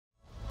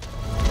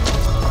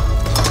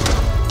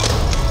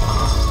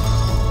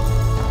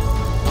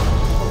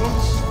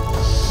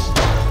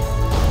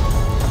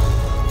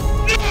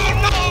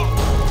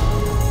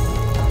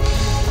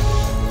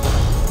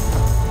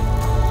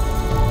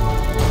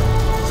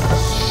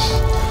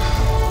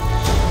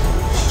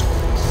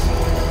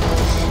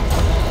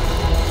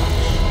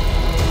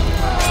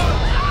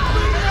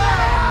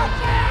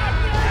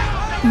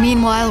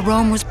Meanwhile,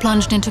 Rome was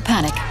plunged into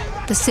panic,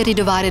 the city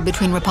divided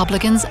between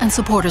Republicans and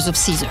supporters of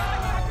Caesar.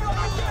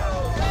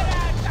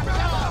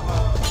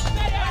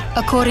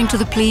 According to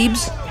the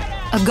plebes,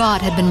 a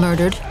god had been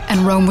murdered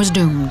and Rome was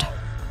doomed.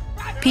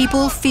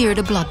 People feared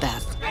a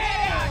bloodbath.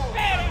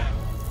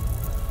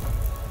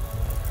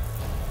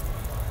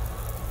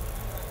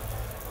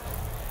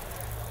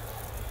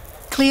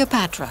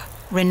 Cleopatra,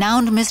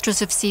 renowned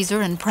mistress of Caesar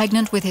and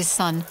pregnant with his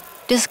son,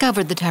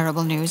 discovered the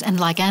terrible news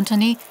and, like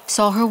Antony,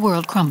 saw her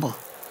world crumble.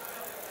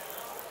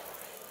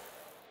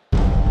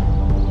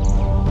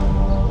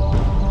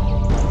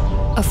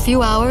 A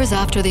few hours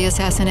after the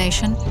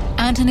assassination,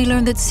 Antony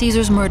learned that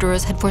Caesar's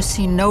murderers had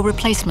foreseen no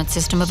replacement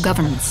system of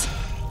governance.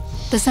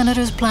 The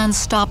senators' plans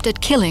stopped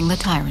at killing the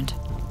tyrant.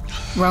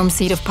 Rome's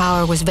seat of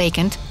power was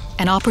vacant,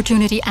 an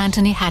opportunity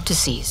Antony had to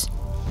seize.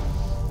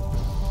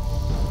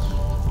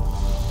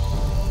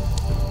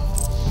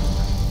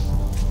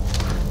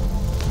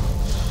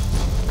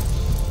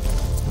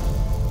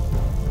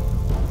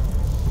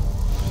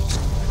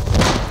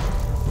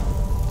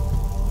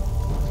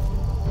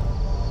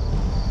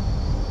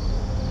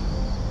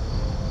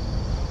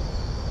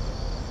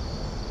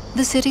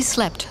 The city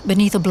slept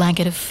beneath a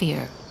blanket of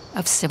fear,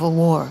 of civil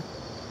war.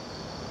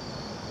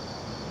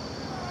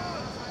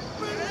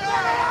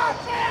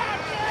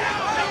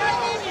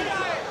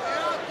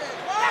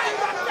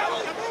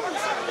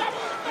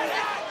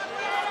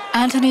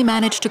 Antony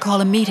managed to call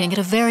a meeting at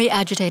a very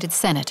agitated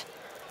Senate.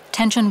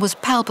 Tension was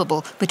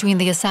palpable between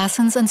the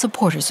assassins and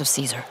supporters of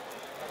Caesar.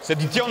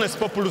 Seditiones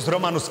populus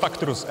Romanus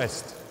facturus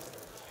est.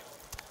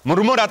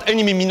 Murmurat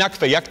enim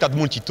minaque iactat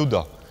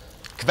multitudo.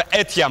 Que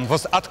etiam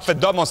vos atque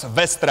domos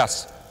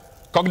vestras,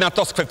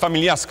 cognatosque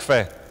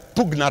familiasque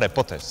pugnare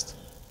potest.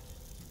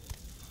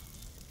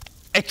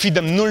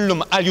 Equidem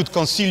nullum aliud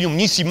consilium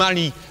nisi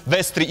mali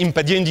vestri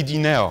impediendit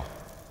ineo.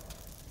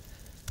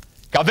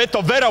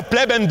 Caveto vero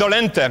plebem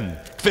dolentem,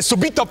 que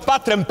subito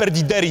patrem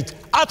perdiderit,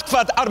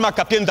 atquad arma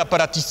capienda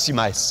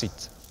paratissima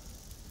essit.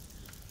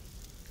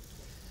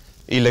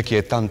 Ile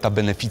cie tanta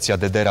beneficia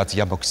dederat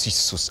iam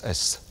oxissus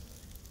est.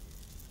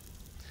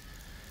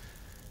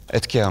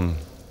 Et ciam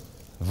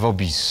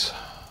vobis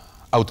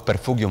aut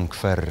perfugium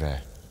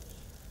querre,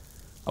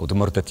 aut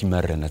morte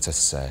timere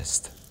necesse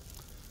est.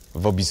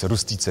 Vobis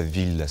rustice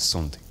ville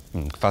sunt,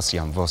 in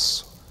quasiam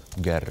vos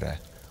gerre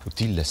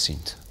utile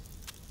sint.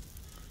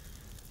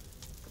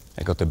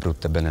 Ego te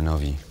brutte bene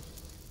novi,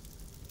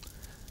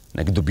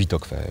 nec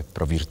dubitoque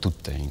pro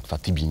virtute in qua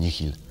tibi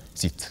nihil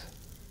sit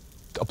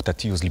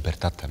optatius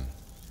libertatem.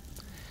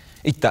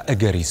 Ita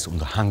egeris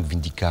und hang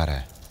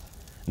vindicare,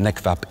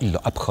 nec vab illo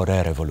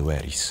abhorrere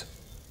volueris.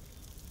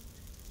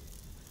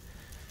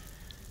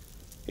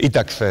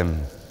 Itacfem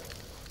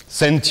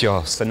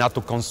sentio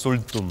senatu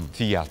consultum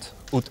fiat,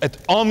 ut et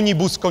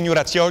omnibus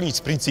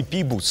coniurationis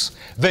principibus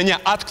venia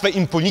atque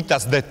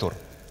impunitas detur.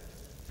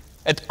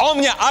 Et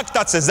omnia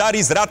acta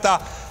Caesaris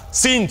rata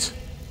sint.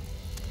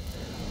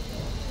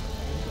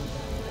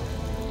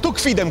 Tu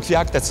quidem qui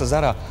acta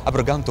Caesara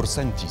abrogantur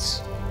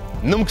sentis,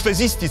 num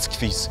quesistis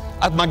quis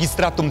ad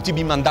magistratum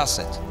tibi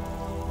mandasset.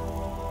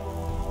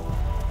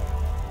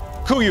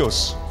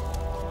 Cuius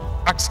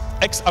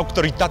ex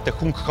auctoritate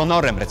hunc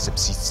honorem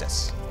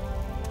recepsisses.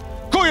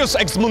 Cuius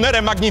ex munere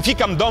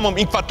magnificam domum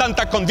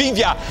inquatanta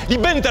convivia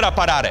libenter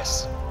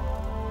apparares.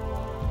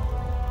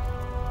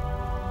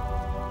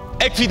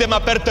 Equidem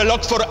aperte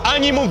loc for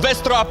animum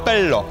vestro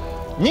appello,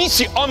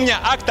 nisi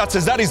omnia acta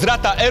Caesaris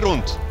rata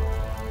erunt.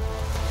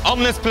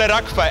 Omnes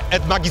pleraque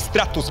et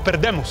magistratus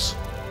perdemus.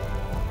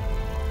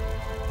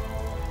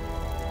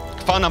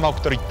 Quanam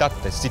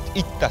auctoritate sit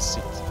ita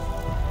sit,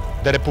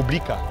 de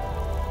republica,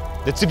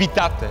 de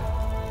civitate,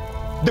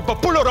 de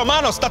populo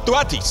romano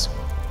statuatis.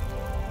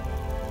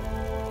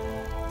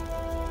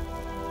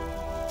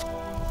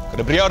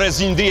 Crebriores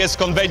in dies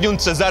conveniunt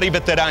Caesari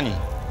veterani,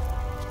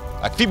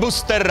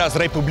 acquibus terras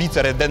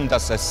republice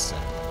redendas esse.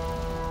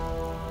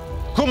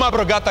 Cum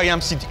abrogata iam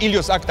sit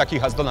ilius acta qui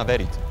has dona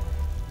verit,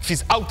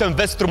 quis autem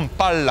vestrum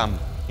pallam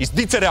is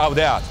dicere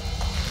audeat.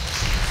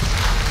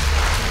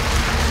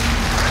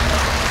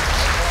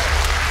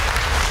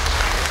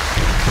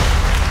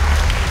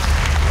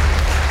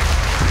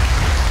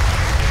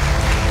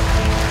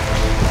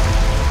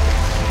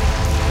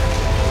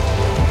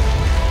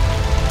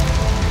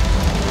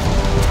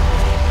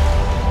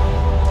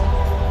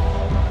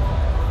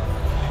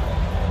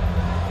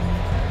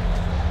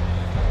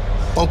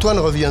 Antoine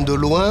revient de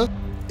loin.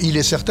 Il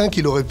est certain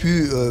qu'il aurait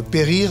pu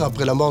périr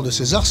après la mort de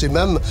César, c'est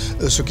même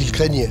ce qu'il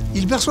craignait.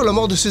 Il perçoit la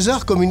mort de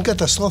César comme une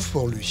catastrophe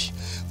pour lui,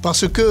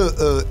 parce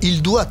que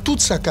il doit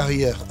toute sa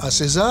carrière à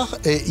César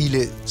et il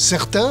est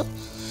certain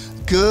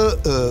que,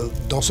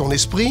 dans son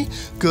esprit,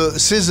 que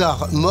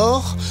César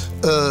mort,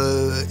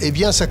 eh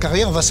bien sa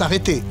carrière va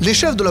s'arrêter. Les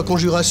chefs de la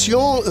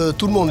conjuration,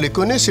 tout le monde les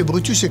connaît, c'est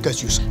Brutus et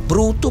Cassius.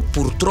 Bruto,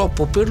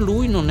 purtroppo per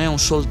lui, non è un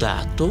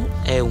soldato,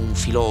 è un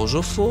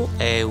filosofo,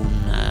 è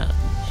un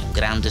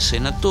grande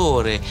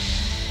senatore,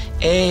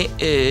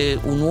 È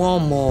un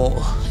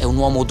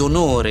uomo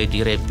d'onore,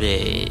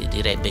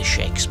 direbbe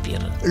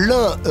Shakespeare.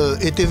 L'un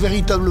était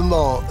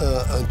véritablement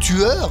un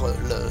tueur,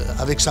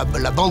 avec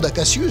la bande à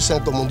Cassius,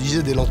 hein, comme on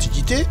disait dès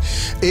l'Antiquité,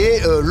 et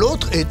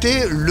l'autre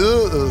était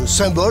le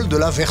symbole de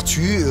la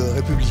vertu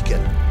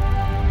républicaine.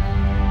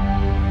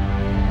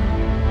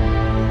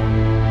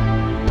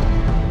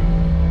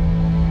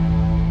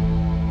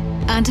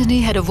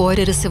 Antony had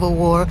avoided a civil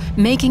war,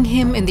 making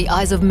him, in the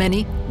eyes of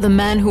many, the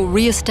man who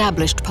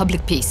re-established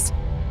public peace.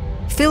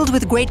 Filled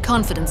with great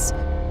confidence,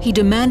 he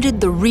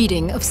demanded the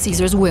reading of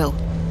Caesar's will.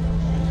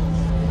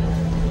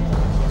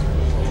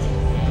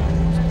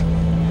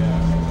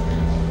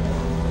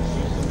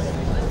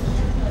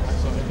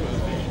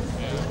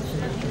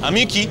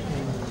 Amici,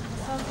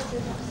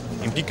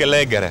 implica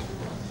leggere.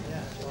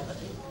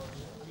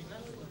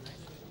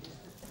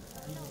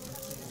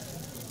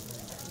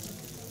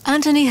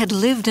 Antony had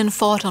lived and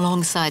fought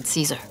alongside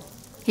Caesar.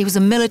 He was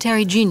a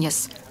military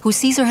genius who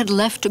Caesar had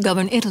left to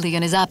govern Italy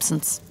in his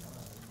absence.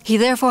 He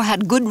therefore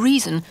had good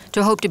reason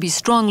to hope to be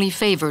strongly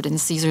favored in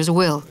Caesar's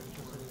will.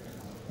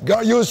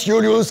 Gaius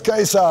Julius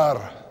Caesar,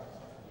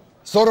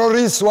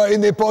 sororis suae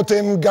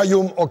nepotem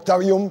Gaium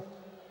Octavium,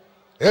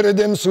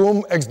 heredem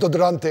suum ex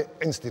dodrante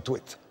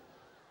instituit.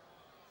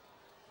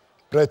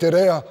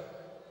 Praeterea,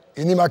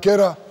 in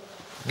imacera,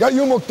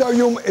 Gaium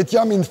Octavium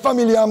etiam in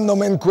familiam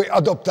nomenque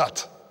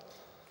adoptat.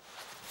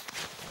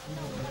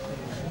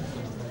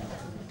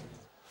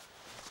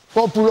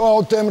 Populo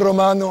autem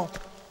Romano,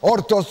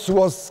 ortos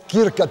suos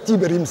circa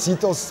Tiberim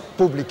sitos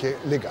publicae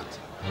legat.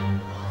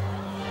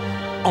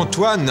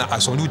 Antoine a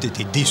sans doute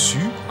été déçu.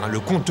 Le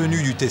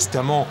contenu du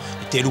testament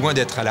était loin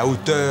d'être à la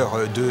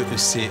hauteur de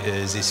ses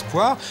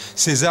espoirs.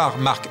 César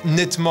marque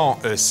nettement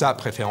sa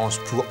préférence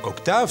pour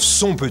Octave,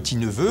 son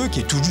petit-neveu,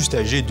 qui est tout juste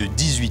âgé de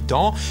 18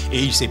 ans, et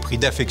il s'est pris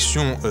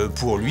d'affection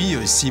pour lui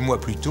 6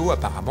 mois plus tôt,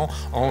 apparemment,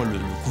 en le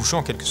couchant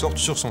en quelque sorte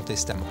sur son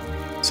testament.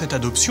 Cette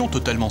adoption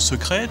totalement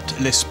secrète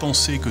laisse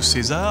penser que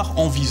César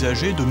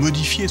envisageait de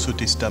modifier ce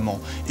testament,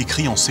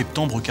 écrit en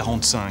septembre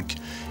 45.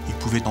 Il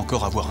pouvait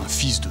encore avoir un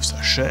fils de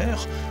sa chair,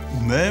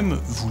 ou même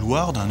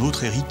vouloir d'un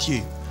autre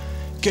héritier.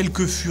 Quelles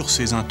que furent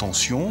ses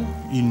intentions,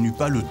 il n'eut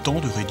pas le temps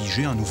de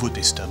rédiger un Nouveau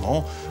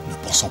Testament,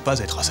 ne pensant pas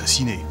être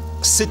assassiné.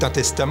 C'est un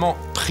testament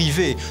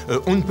privé.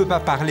 On ne peut pas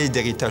parler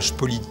d'héritage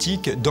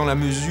politique dans la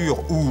mesure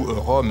où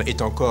Rome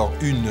est encore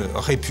une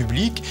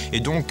république et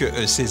donc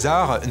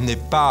César n'est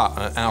pas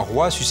un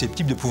roi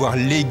susceptible de pouvoir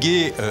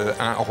léguer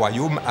un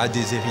royaume à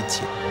des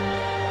héritiers.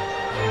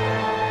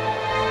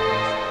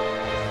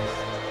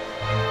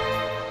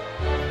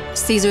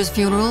 Caesar's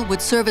funeral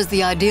would serve as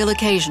the ideal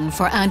occasion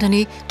for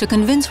Antony to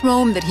convince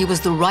Rome that he was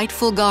the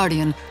rightful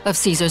guardian of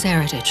Caesar's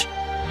heritage.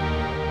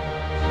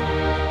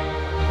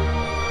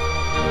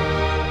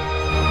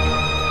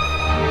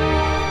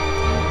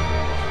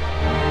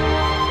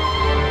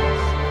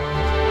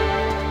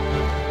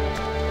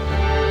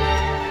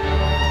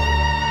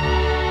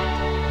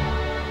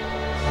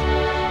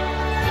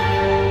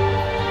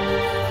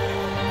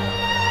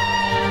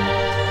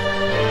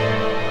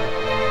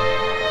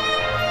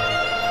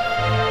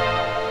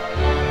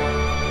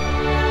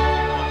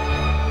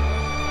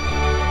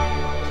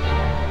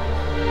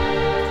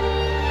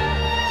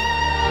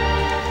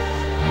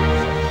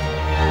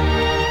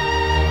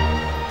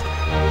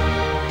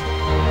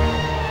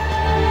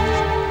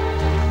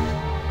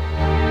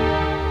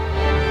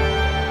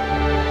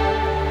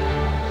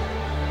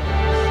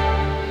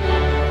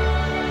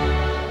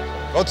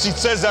 Oci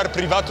Caesar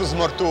privatus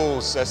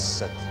mortuus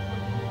esset.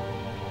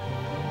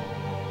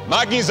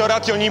 Magnis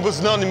orationibus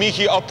non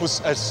mihi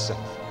opus esset.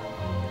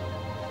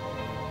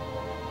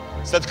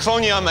 Sed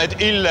quoniam et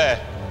ille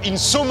in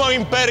summo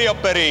imperio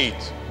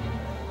perit,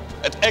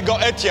 et ego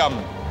etiam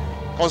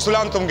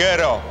consulantum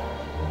gero.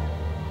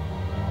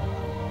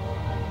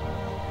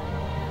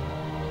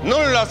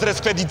 Nullas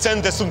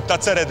rescredicente sunt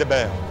tacere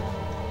debeo.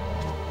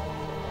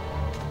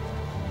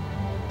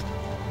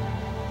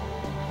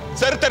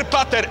 Certer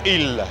pater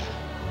ille,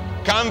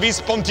 Canvis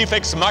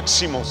Pontifex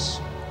Maximus,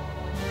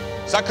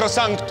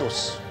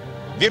 Sacrosanctus,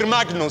 Vir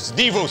Magnus,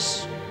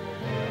 Divus,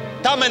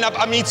 tamen ab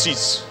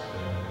amicis,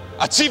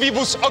 a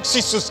civibus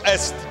oxissus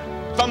est,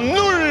 quam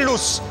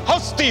nullus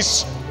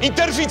hostis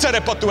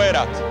interficere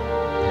potuerat.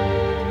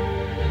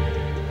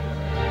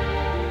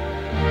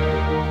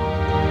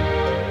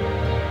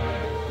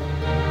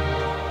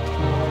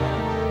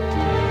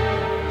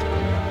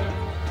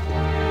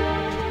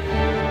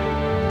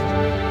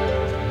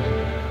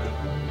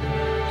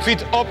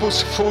 Quid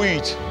opus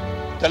fuit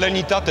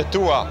telenitate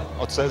tua,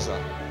 o Caesar?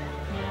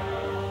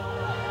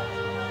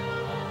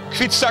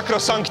 Quid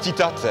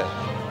sacrosanctitate?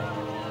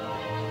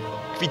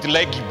 Quid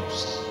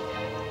legibus?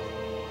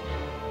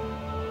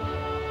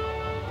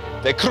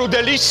 De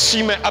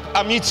crudelissime ab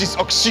amicis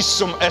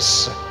oxissum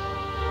esse.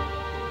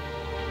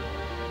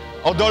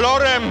 O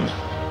dolorem,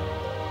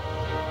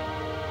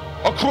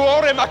 o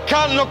cruorem a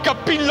canno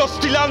capillo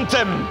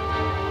stilantem.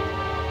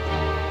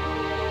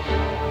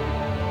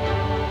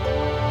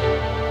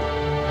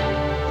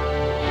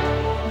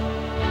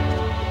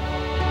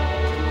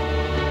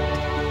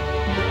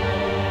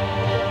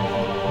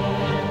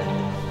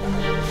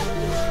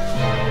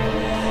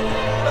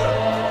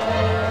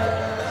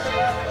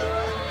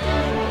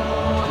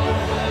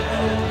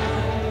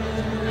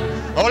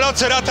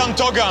 laceratam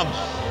togam.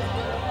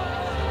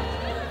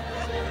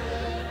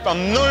 Quam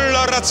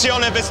nulla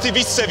ratione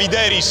vestivisse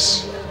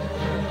videris.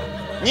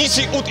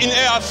 Nisi ut in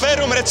ea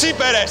ferum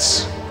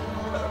reciperes.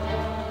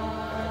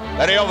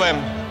 Per Iovem,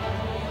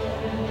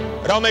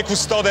 Rome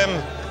custodem,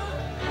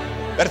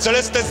 per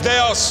celestes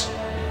Deos,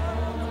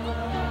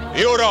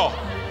 Iuro,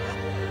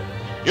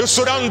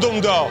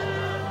 iusurandum do,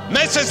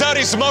 me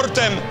Caesaris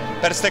mortem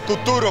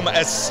persecuturum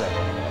esse.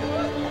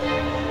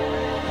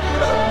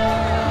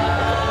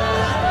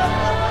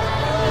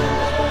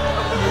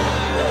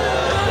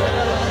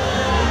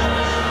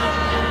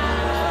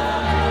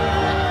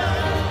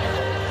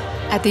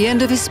 At the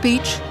end of his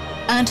speech,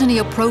 Antony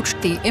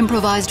approached the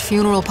improvised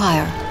funeral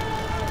pyre.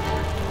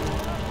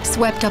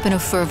 Swept up in a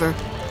fervor,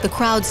 the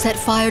crowd set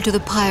fire to the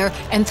pyre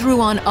and threw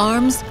on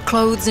arms,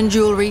 clothes, and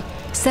jewelry,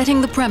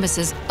 setting the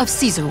premises of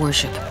Caesar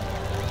worship.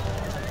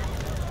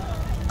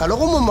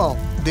 Alors au moment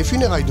des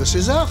funérailles de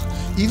César,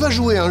 il va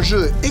jouer un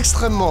jeu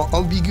extrêmement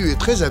ambigu et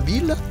très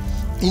habile.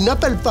 Il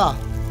n'appelle pas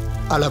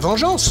à la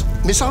vengeance,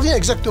 mais ça revient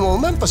exactement au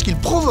même parce qu'il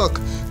provoque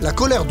la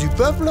colère du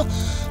peuple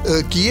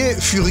qui est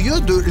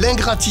furieux de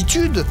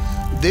l'ingratitude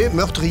des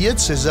meurtriers de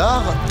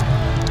César.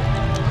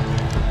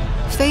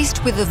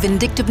 Faced with the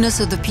vindictiveness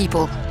of the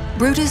people,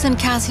 Brutus and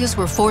Cassius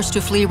were forced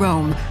to flee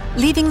Rome,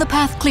 leaving the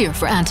path clear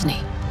for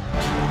Antony.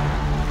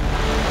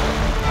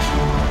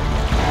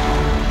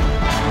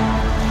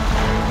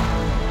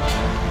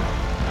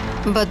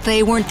 But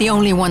they weren't the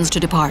only ones to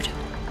depart.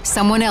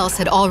 Someone else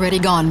had already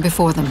gone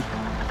before them.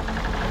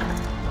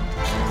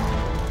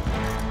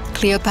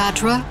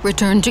 Cleopatra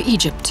returned to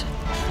Egypt.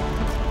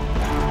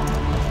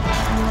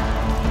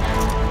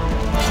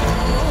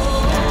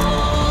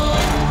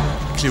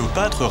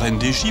 Cléopâtre, reine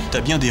d'Égypte, a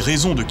bien des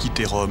raisons de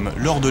quitter Rome.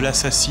 Lors de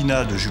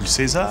l'assassinat de Jules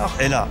César,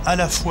 elle a à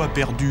la fois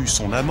perdu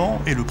son amant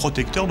et le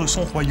protecteur de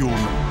son royaume.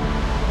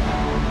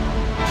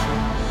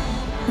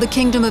 The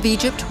Kingdom of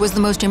Egypt was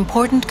the most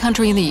important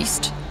country in the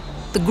East,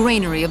 the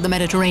granary of the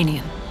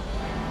Mediterranean.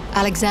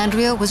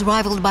 Alexandria was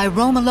rivaled by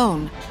Rome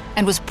alone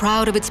and was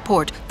proud of its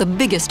port, the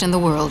biggest in the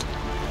world.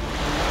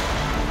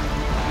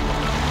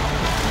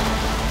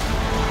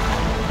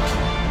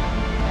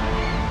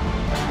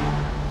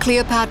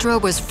 Cleopatra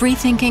was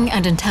free-thinking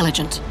and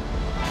intelligent.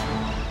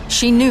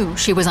 She knew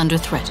she was under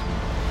threat.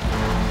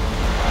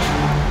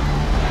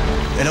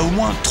 Elle a au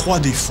moins 3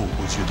 défauts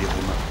aux yeux des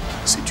Romains.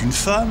 C'est une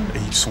femme et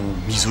ils sont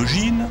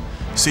misogynes.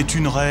 C'est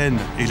une reine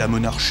et la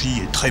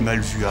monarchie est très mal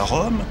vue à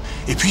Rome.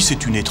 Et puis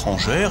c'est une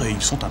étrangère et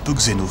ils sont un peu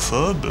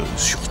xénophobes,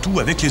 surtout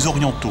avec les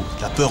Orientaux.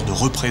 La peur de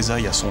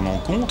représailles à son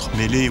encontre,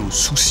 mêlée au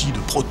souci de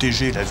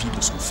protéger la vie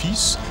de son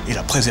fils et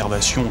la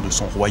préservation de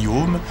son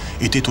royaume,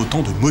 étaient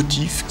autant de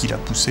motifs qui la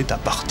poussaient à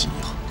partir.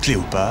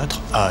 Cléopâtre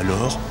a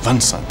alors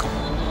 25 ans.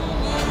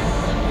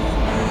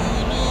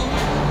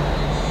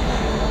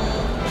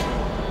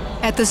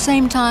 At the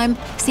same time,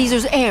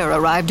 Caesar's heir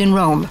arrived in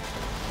Rome.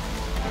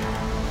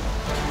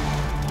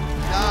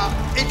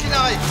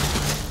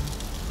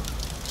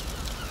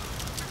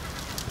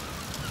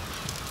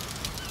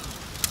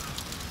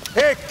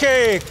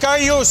 Ecce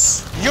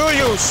Caius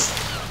Iulius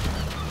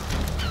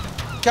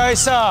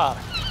Caesar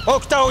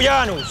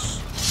Octavianus.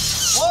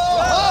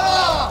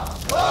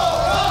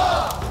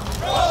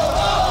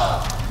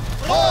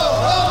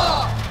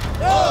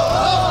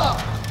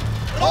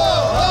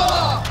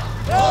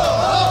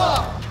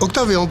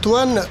 Octave et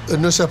Antoine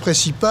ne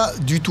s'apprécient pas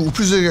du tout. Ou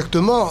plus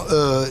exactement,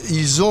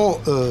 ils ont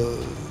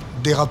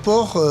des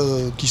rapports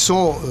qui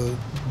sont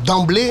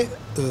d'emblée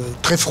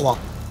très froids.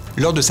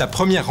 Lors de sa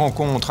première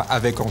rencontre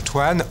avec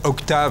Antoine,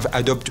 Octave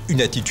adopte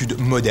une attitude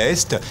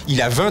modeste.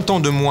 Il a 20 ans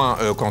de moins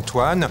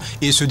qu'Antoine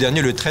et ce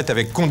dernier le traite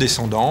avec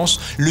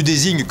condescendance, le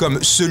désigne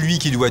comme celui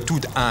qui doit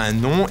tout à un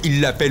nom. Il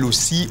l'appelle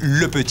aussi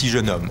le petit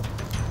jeune homme.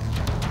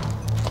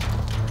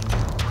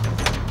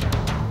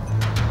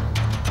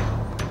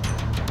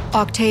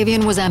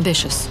 Octavian was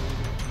ambitious.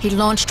 He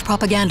launched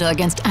propaganda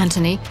against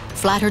Antony,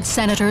 flattered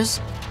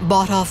senators,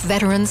 bought off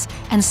veterans,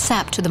 and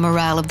sapped the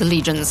morale of the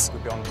legions.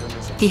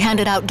 He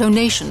handed out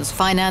donations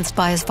financed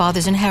by his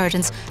father's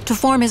inheritance to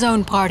form his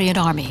own party and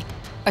army,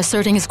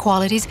 asserting his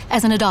qualities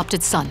as an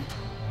adopted son.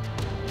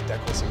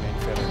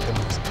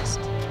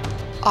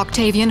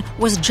 Octavian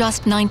was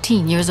just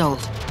 19 years old.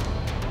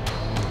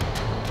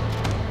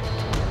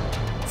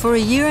 For a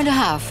year and a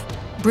half,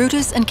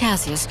 Brutus and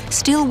Cassius,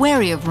 still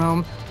wary of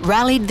Rome,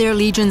 rallied their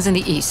legions in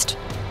the east.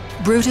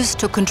 Brutus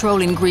took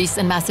control in Greece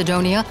and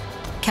Macedonia,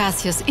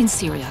 Cassius in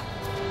Syria.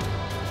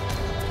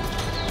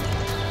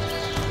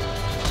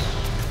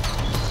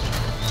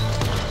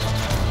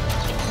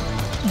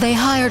 They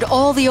hired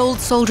all the old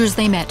soldiers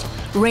they met,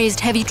 raised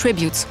heavy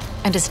tributes,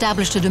 and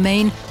established a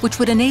domain which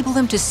would enable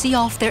them to see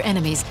off their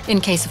enemies in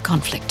case of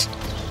conflict.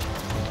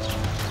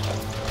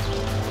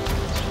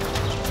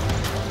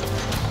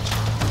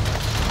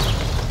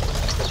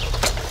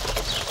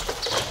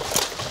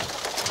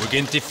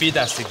 Urgenti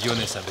fidas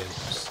legiones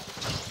habemus,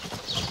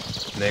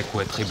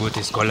 neque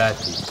tributis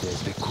colati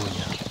et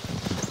pecunia.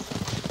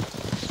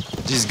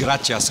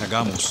 Disgratias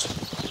agamus,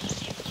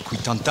 qui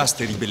tantas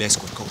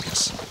terribilesque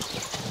copias.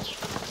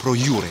 pro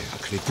iure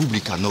ac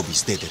republica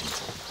nobis dederit.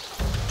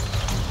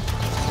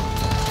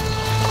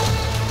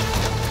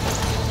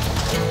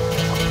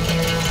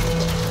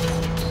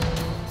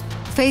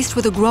 Faced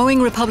with a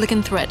growing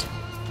Republican threat,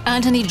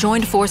 Antony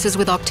joined forces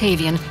with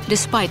Octavian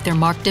despite their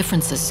marked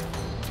differences.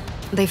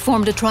 They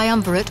formed a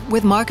triumvirate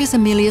with Marcus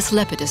Aemilius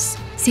Lepidus,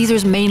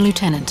 Caesar's main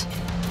lieutenant.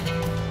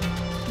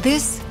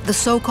 This, the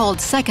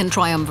so-called Second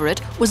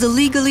Triumvirate, was a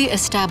legally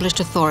established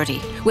authority,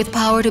 with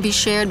power to be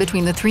shared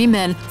between the three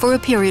men for a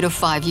period of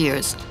 5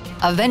 years.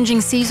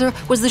 Avenging Caesar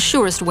was the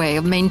surest way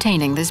of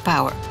maintaining this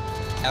power.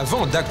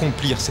 Avant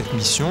d'accomplir cette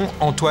mission,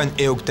 Antoine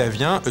et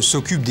Octavien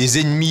s'occupent des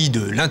ennemis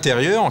de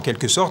l'intérieur, en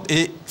quelque sorte,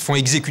 et font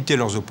exécuter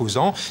leurs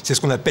opposants. C'est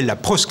ce qu'on appelle la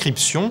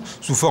proscription,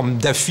 sous forme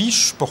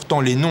d'affiches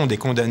portant les noms des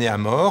condamnés à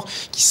mort,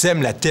 qui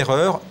sèment la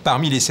terreur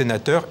parmi les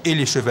sénateurs et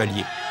les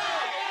chevaliers.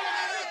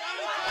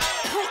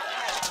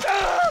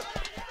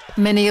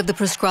 Many of the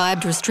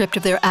proscribed were stripped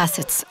of their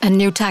assets, and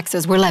new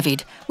taxes were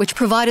levied, which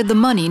provided the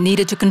money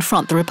needed to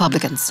confront the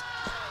Republicans.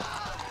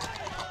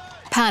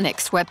 Panic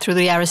swept through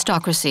the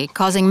aristocracy,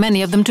 causing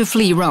many of them to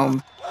flee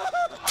Rome.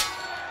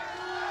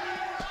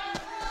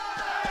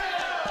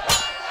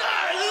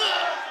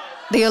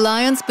 The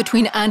alliance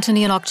between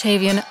Antony and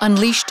Octavian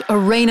unleashed a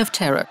reign of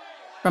terror.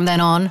 From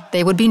then on,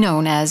 they would be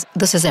known as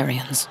the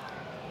Caesareans.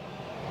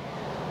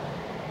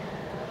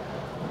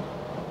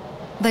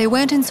 They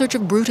went in search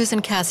of Brutus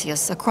and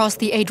Cassius across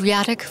the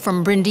Adriatic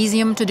from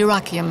Brindisium to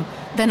Dyrrachium,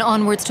 then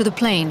onwards to the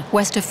plain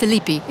west of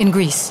Philippi in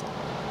Greece.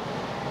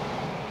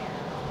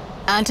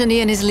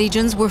 Antony and his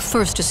legions were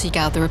first to seek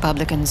out the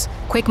Republicans,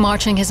 quick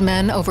marching his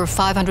men over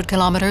 500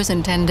 kilometers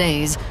in 10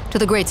 days, to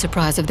the great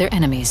surprise of their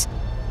enemies.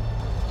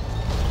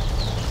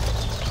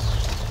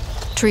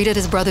 Treated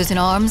as brothers in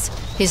arms,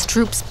 his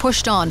troops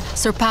pushed on,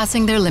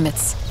 surpassing their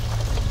limits.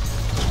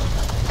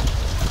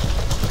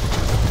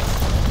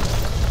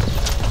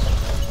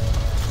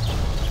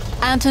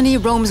 Antony,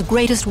 Rome's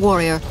greatest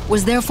warrior,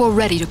 was therefore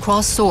ready to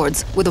cross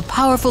swords with the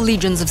powerful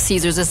legions of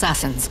Caesar's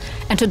assassins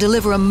and to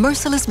deliver a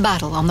merciless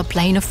battle on the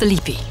plain of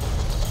Philippi.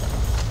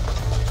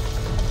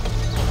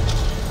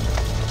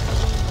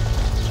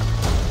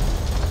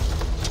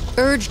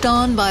 Urged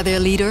on by their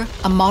leader,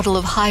 a model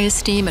of high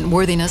esteem and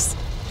worthiness,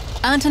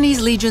 Antony's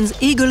legions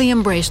eagerly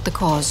embraced the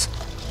cause,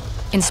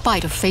 in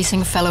spite of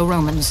facing fellow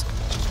Romans.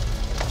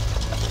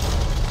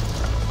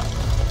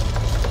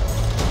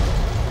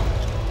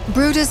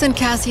 Brutus and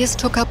Cassius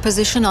took up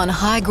position on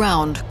high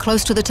ground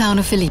close to the town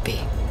of Philippi.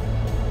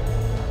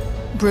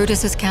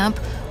 Brutus's camp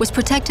was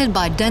protected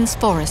by dense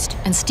forest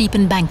and steep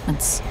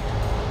embankments,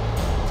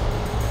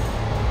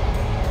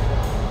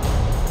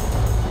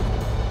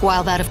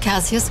 while that of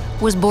Cassius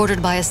was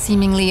bordered by a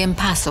seemingly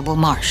impassable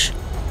marsh.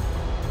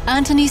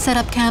 Antony set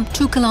up camp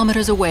 2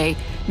 kilometers away,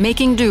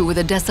 making do with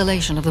the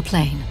desolation of the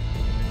plain.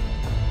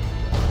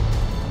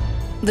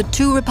 The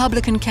 2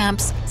 Republican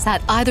camps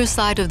sat either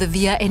side of the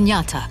Via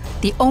Ignata,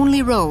 the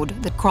only road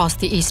that crossed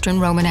the Eastern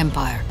Roman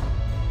Empire.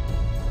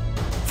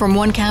 From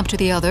one camp to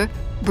the other,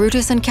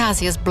 Brutus and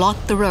Cassius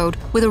blocked the road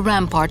with a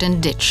rampart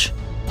and ditch.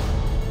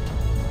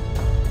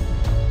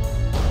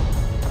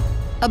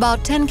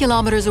 About 10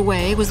 kilometers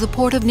away was the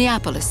port of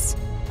Neapolis,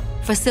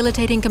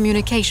 facilitating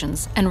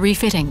communications and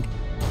refitting.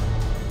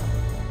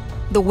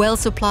 The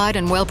well-supplied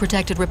and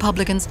well-protected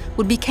Republicans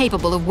would be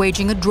capable of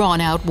waging a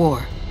drawn-out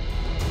war,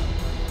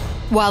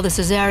 while the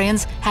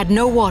Caesareans had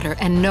no water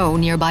and no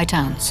nearby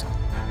towns.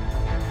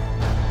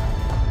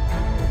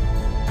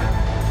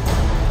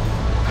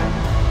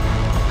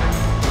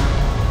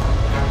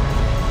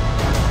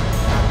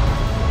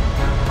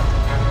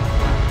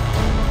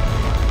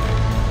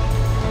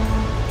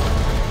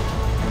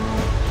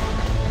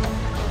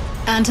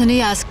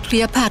 Antony asked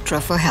Cleopatra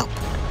for help.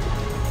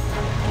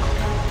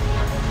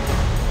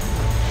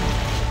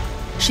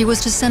 She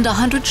was to send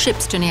 100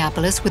 ships to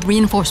Neapolis with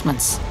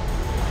reinforcements.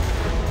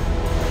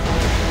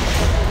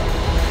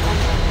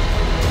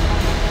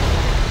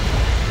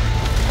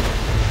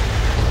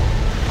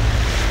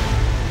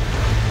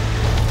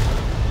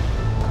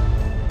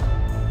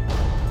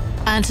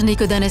 Antony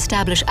could then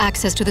establish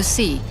access to the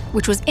sea,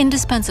 which was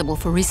indispensable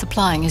for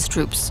resupplying his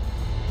troops.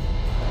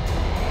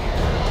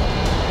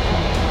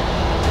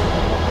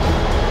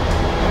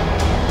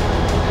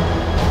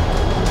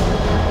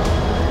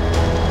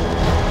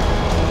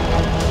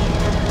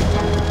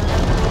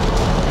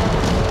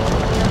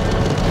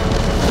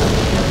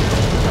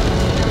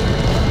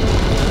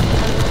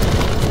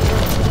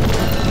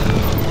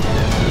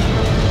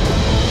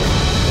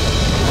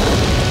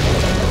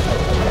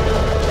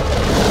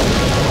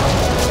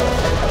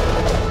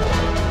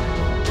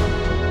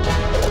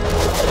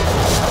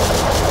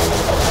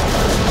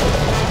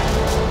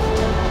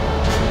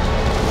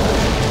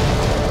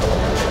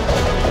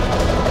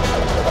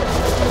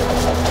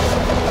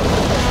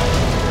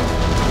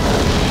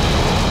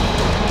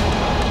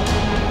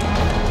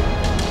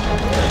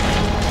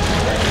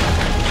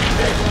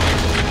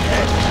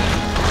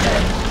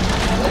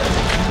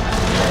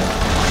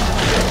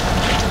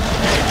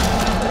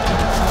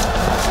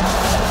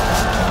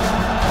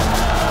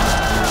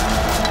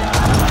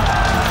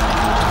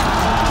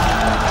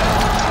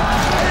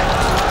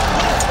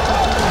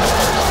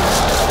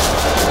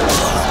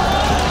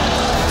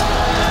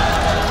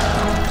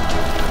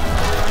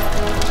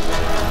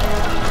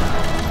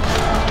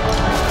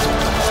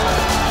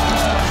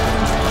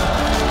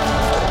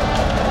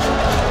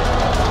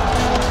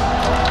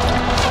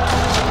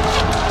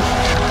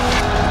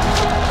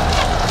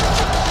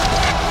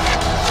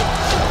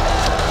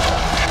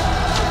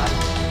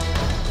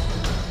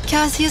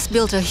 Cassius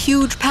built a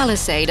huge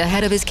palisade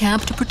ahead of his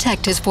camp to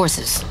protect his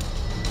forces.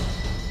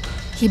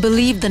 He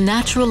believed the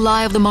natural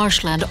lie of the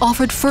marshland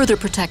offered further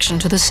protection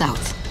to the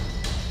south.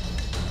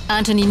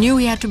 Antony knew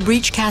he had to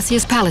breach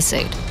Cassius'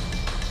 palisade.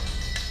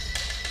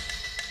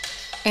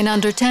 In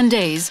under 10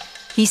 days,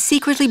 he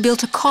secretly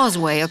built a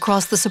causeway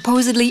across the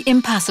supposedly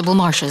impassable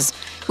marshes,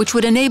 which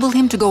would enable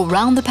him to go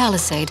round the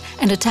palisade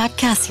and attack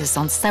Cassius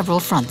on several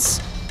fronts.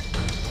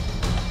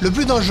 Le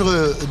plus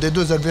dangereux des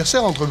deux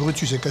adversaires entre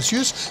Brutus et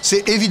Cassius,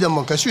 c'est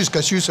évidemment Cassius.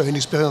 Cassius a une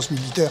expérience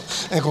militaire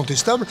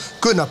incontestable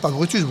que n'a pas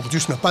Brutus.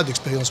 Brutus n'a pas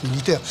d'expérience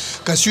militaire.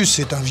 Cassius,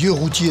 c'est un vieux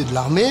routier de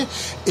l'armée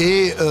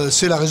et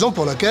c'est la raison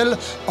pour laquelle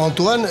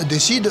Antoine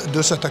décide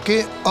de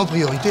s'attaquer en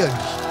priorité à lui.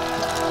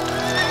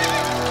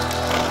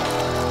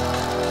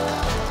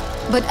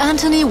 But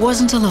Antony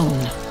wasn't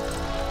alone.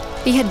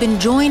 He had been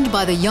joined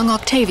by the young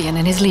Octavian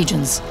and his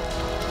legions.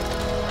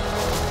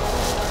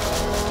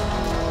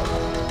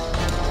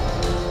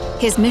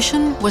 His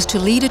mission was to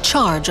lead a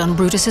charge on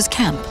Brutus's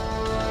camp.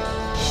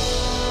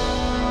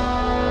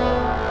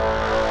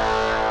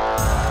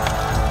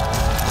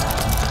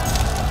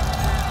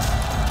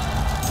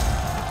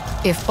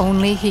 If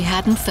only he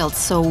hadn't felt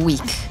so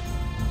weak.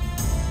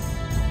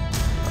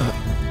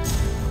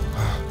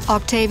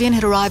 Octavian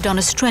had arrived on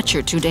a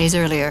stretcher 2 days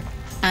earlier.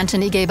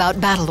 Antony gave out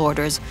battle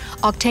orders.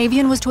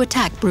 Octavian was to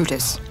attack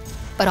Brutus.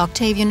 But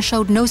Octavian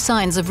showed no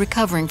signs of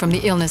recovering from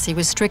the illness he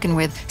was stricken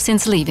with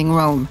since leaving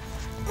Rome.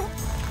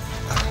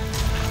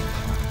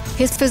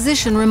 His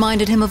physician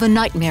reminded him of a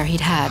nightmare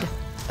he'd had,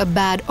 a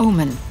bad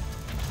omen.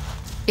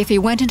 If he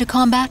went into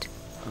combat,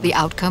 the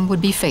outcome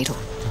would be fatal.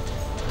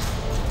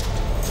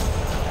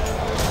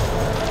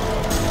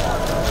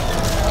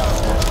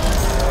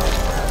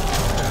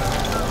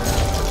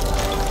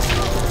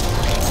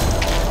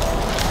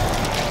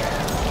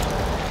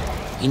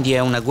 Quindi è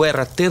una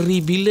guerra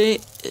terribile,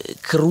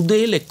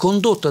 crudele,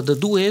 condotta da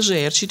due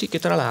eserciti che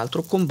tra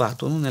l'altro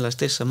combattono nella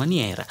stessa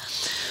maniera.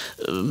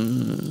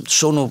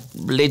 Sono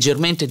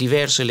leggermente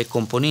diverse le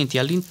componenti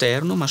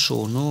all'interno, ma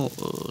sono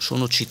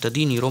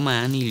cittadini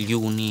romani gli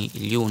uni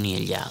e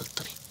gli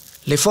altri.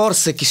 Le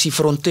forze che si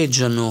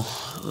fronteggiano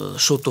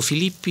sotto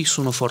Philippi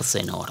sono forze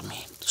enormi.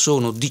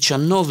 Sono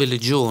 19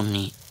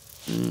 legioni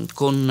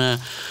con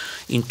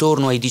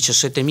intorno ai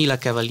 17.000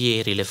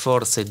 cavalieri, le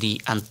forze di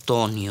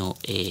Antonio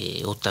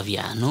e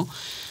Ottaviano.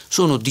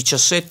 Sono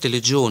 17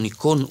 legioni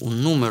con un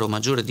numero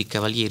maggiore di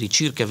cavalieri,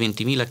 circa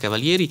 20.000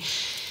 cavalieri,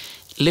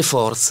 le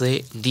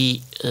forze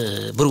di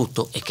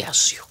Bruto e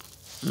Cassio.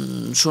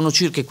 Sono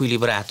circa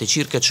equilibrate,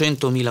 circa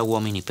 100.000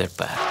 uomini per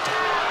parte.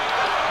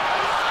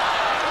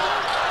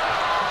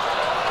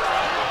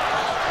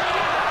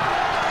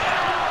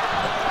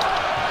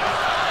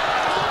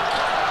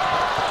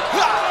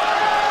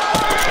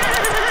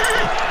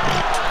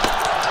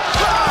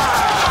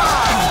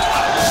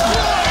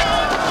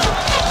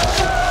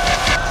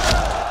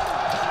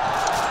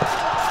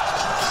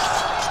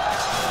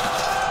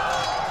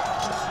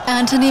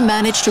 Antony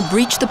managed to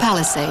breach the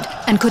palisade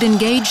and could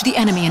engage the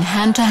enemy in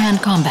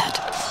hand-to-hand combat.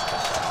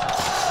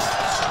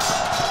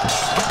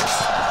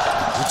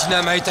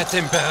 Utina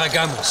maitatem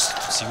peragamus,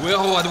 si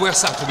vero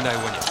adversar pugnae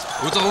voniet.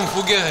 Utrum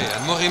fugere,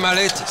 ad mori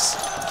maletis,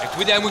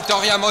 equidem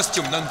utoriam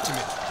ostium non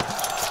time.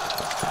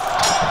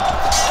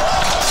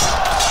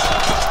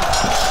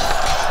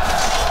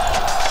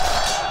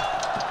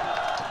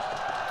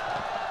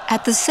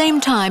 At the same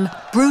time,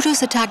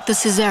 Brutus attacked the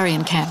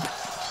Caesarean camp.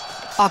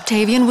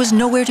 Octavian was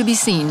nowhere to be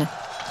seen.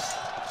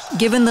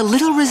 Given the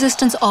little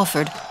resistance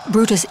offered,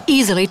 Brutus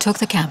easily took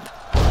the camp.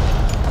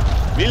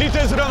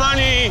 Milites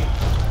Romani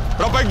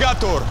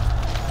propagatur,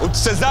 ut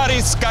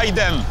Caesaris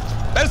caedem,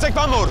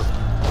 persequamur!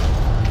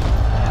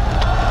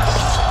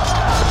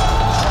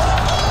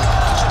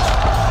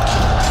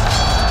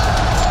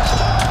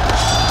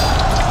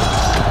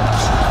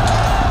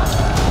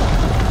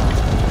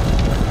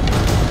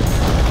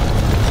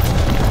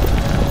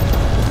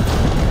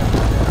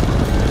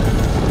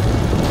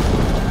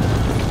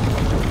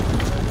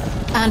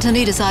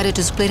 Antony decided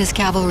to split his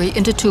cavalry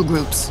into two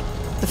groups.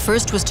 The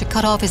first was to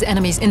cut off his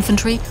enemy's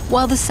infantry,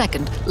 while the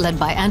second, led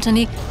by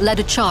Antony, led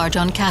a charge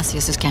on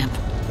Cassius's camp.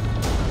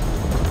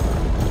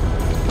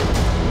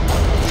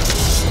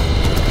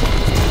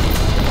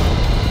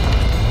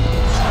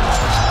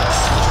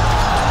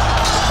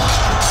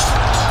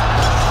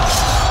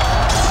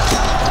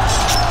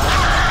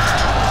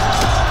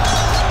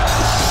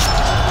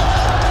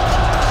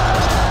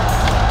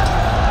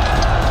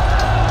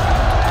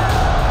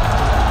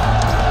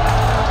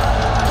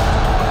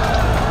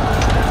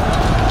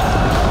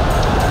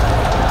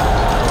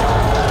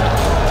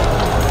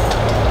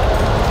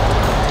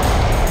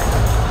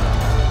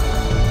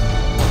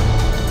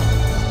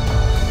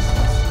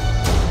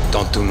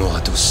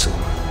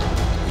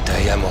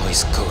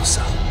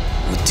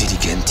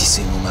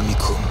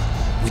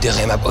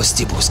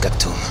 Ostibus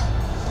captum.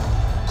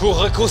 Cur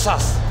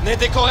recusas, ne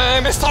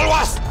decorrem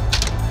estalvas!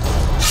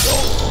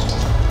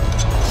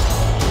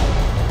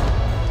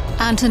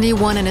 Antony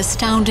won an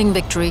astounding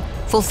victory,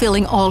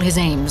 fulfilling all his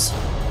aims.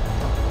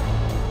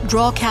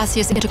 draw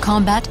Cassius into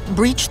combat,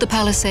 breach the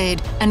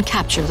palisade, and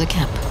capture the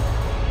camp.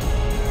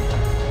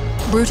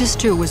 Brutus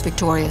too was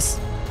victorious.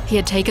 He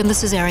had taken the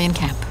Caesarean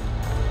camp.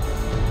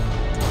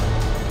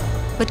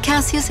 But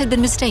Cassius had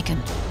been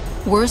mistaken.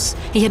 Worse,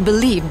 he had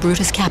believed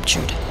Brutus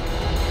captured.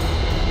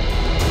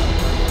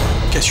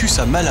 Cassius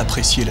a mal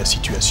apprécié la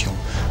situation,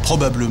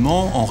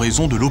 probablement en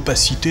raison de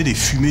l'opacité des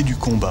fumées du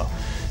combat.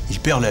 Il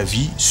perd la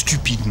vie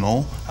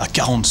stupidement à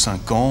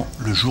 45 ans,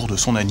 le jour de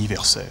son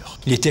anniversaire.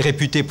 Il était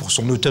réputé pour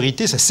son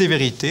autorité, sa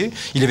sévérité.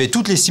 Il avait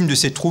toute l'estime de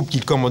ses troupes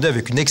qu'il commandait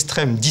avec une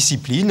extrême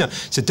discipline.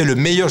 C'était le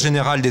meilleur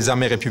général des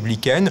armées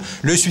républicaines.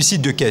 Le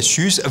suicide de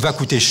Cassius va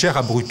coûter cher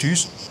à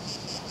Brutus.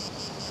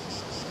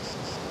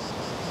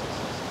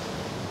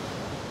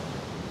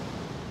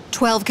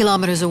 "12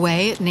 kilometers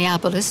away at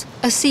Neapolis,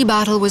 a sea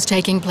battle was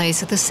taking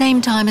place at the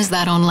same time as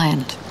that on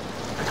land.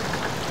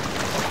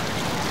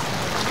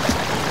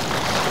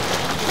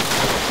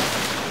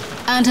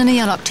 Antony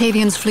and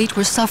Octavian's fleet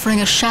were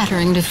suffering a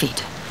shattering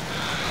defeat.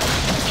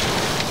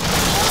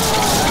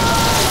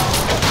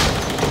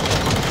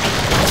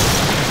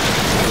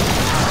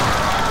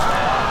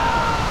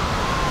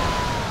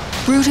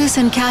 Brutus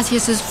and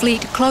Cassius's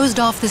fleet closed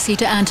off the sea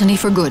to Antony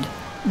for good,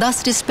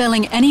 thus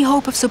dispelling any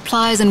hope of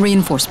supplies and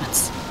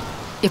reinforcements.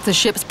 If the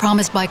ships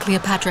promised by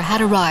Cleopatra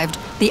had arrived,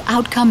 the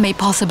outcome may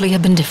possibly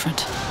have been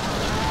different.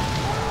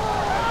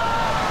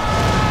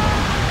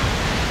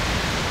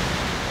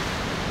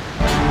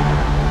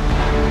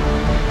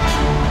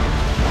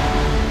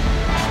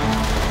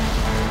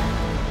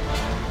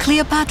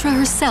 Cleopatra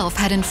herself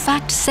had in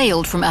fact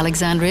sailed from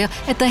Alexandria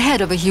at the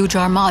head of a huge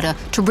armada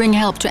to bring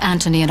help to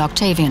Antony and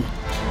Octavian.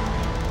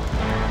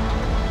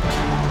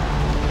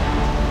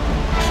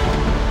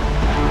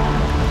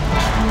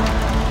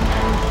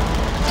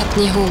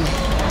 Tapnihume.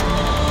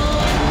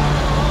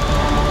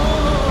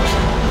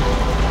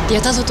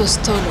 Διατάζω το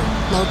στόλο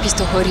να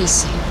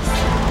οπισθοχωρήσει.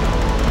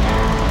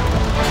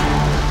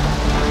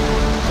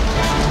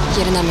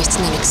 Γυρνάμε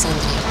στην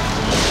Αλεξάνδρεια.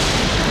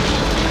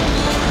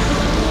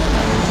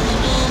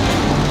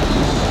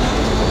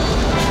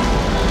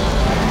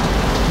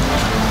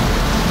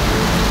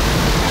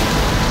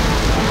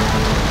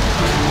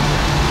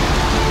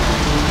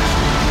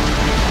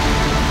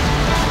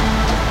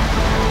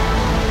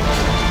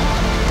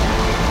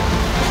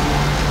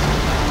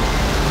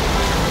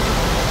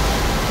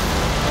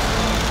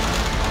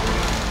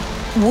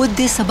 Would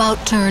this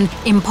about-turn,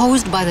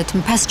 imposed by the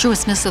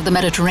tempestuousness of the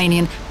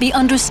Mediterranean, be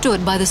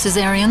understood by the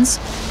Caesareans?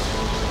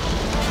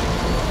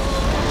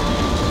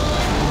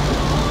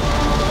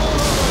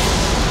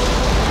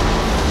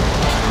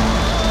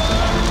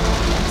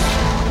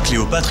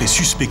 Cléopâtre est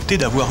suspectée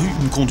d'avoir eu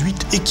une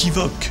conduite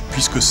équivoque,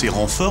 puisque ses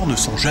renforts ne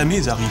sont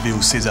jamais arrivés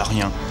aux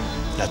Césariens.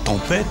 La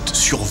tempête,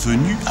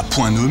 survenue à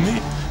point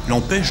nommé,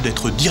 l'empêche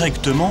d'être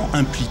directement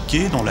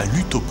impliqué dans la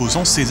lutte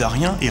opposant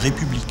césariens et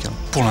républicains.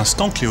 Pour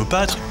l'instant,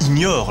 Cléopâtre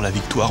ignore la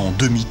victoire en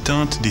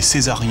demi-teinte des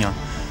Césariens.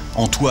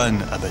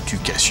 Antoine a battu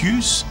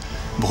Cassius,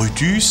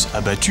 Brutus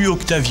a battu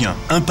Octavien,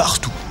 un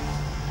partout.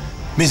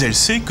 Mais elle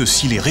sait que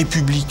si les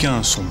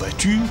républicains sont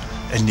battus,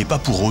 elle n'est pas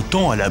pour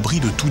autant à l'abri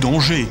de tout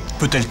danger.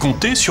 Peut-elle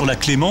compter sur la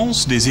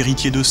clémence des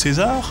héritiers de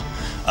César?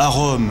 À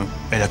Rome,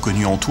 elle a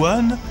connu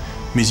Antoine,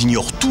 mais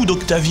ignore tout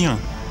d'Octavien.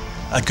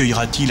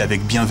 Accueillera-t-il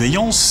avec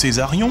bienveillance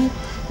Césarion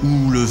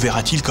ou le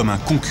verra-t-il comme un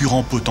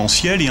concurrent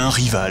potentiel et un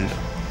rival?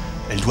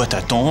 Elle doit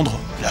attendre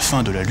la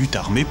fin de la lutte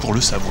armée pour le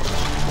savoir.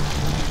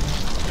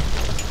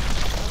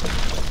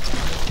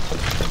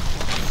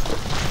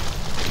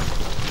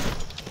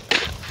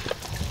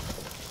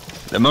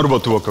 La morbo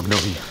tuo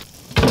cognovi.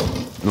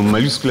 Non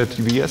maiuscula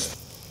tibi est?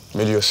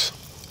 Melius.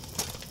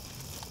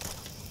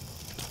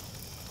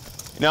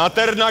 In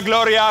aeterna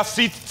gloria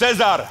sit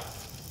Caesar.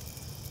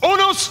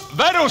 Unus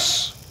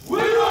verus!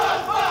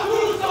 Vivat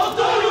Marcus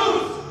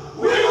Antonius!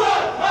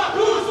 Vivat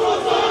Marcus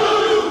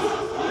Antonius!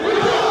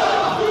 Vivat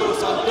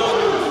Marcus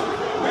Antonius!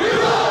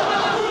 Vivat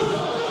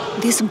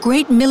Marcus! This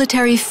great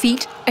military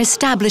feat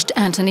established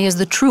Antony as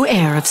the true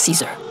heir of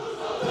Caesar.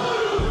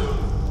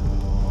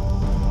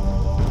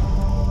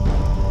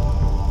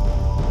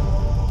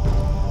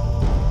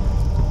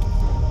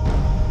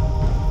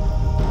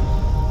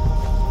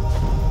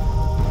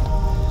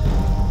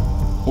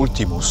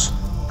 Ultimus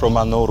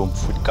Romanorum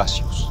fuit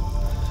Cassius.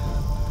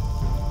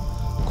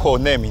 Quo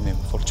neminem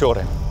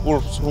fortiorem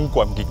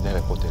unquam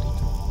gignere poterit.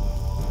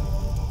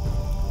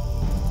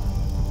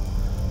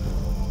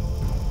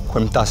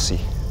 Quem tassi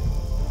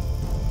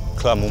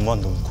clamum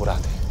mondum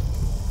curate,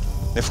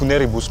 ne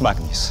funeribus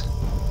magnis,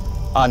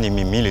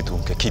 animi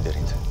militum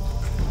queciderit.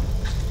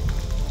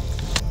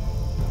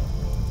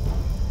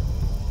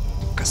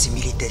 Casi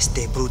milites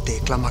te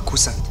brute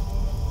clamacusant,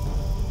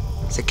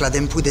 se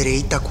cladem pudere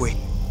itaque.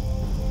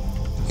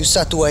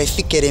 Iusa tua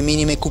efficere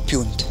minime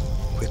cupiunt,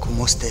 que cum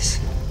hostes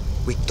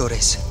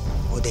victores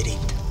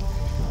oderint.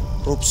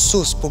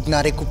 Rupsus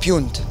pugnare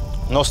cupiunt.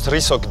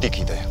 Nostris hoc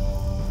dicide.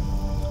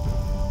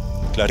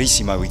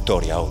 Clarissima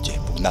victoria auge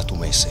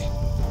pugnatum esse,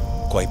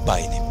 quae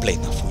paene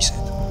plena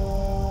fuiset.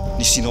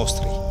 Nisi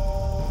nostri,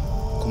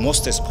 cum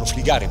hostes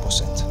profligare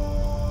possent.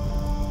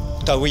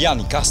 Ut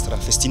Octaviani castra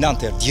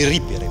festinanter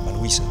diripere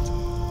maluiset.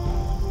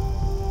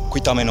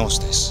 Qui tamen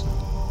hostes,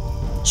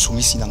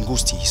 sumis in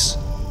angustiis,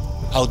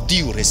 aut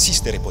Diu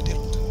resistere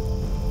poterunt.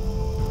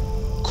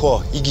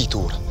 Quo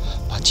igitur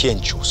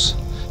patientius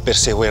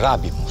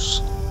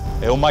perseverabimus,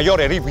 eo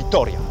maiore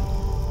victoria.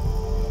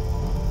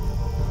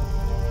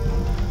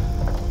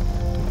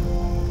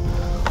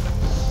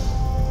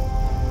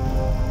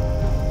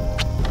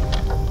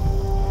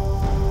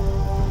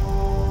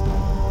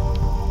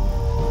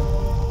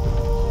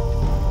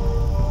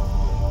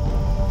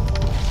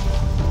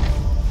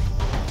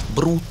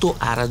 Bruto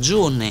ha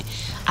ragione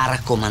a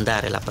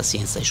raccomandare la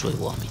pazienza ai suoi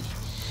uomini.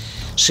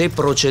 Se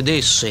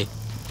procedesse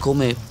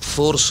come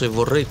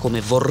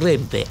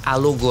vorrebbe a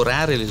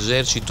logorare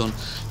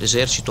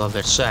l'esercito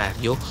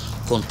avversario,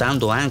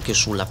 contando anche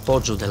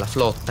sull'appoggio della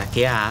flotta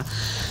che ha,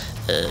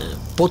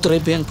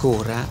 potrebbe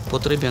ancora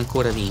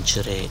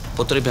vincere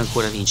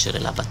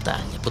la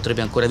battaglia,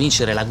 potrebbe ancora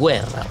vincere la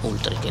guerra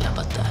oltre che la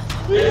battaglia.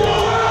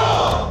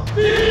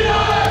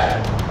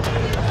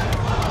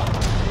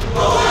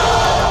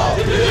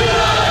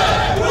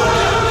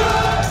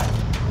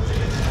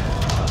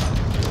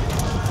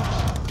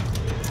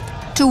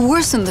 To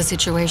worsen the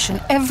situation,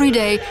 every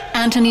day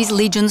Antony's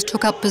legions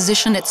took up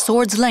position at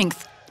sword's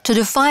length to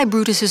defy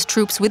Brutus's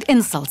troops with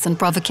insults and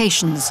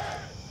provocations.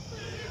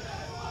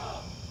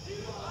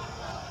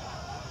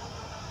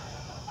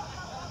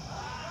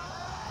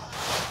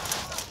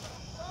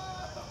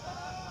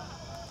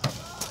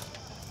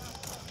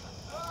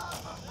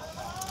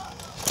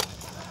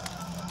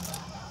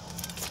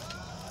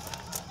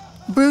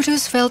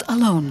 Brutus felt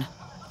alone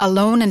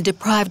and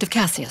deprived of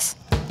Cassius.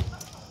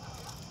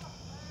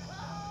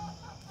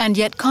 And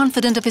yet,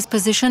 confident of his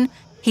position,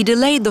 he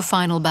delayed the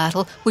final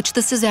battle, which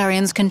the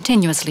caesareans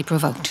continuously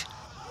provoked.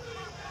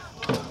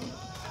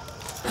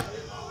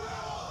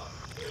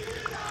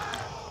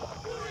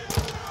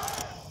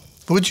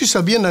 Brutus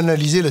a bien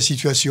analysé la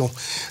situation.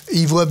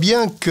 Il voit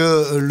bien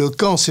que le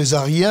camp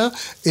césarien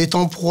est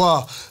en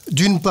proie,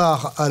 d'une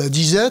part, à la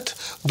disette,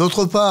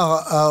 d'autre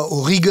part,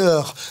 aux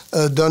rigueurs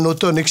d'un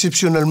automne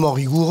exceptionnellement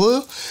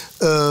rigoureux,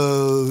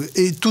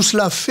 et tout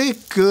cela fait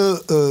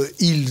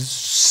qu'il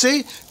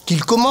sait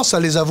qu'il commence à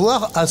les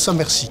avoir à sa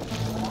merci.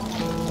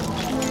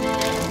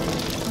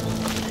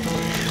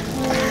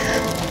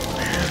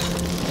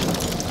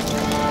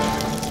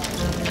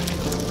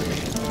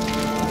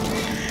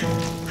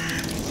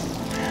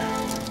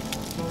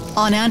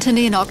 On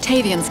Antony and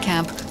Octavian's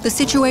camp, the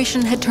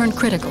situation had turned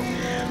critical.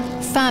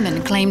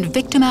 Famine claimed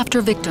victim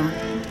after victim.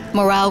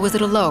 Morale was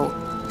at a low,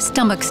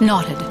 stomachs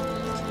knotted.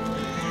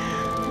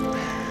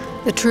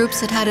 The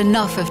troops had had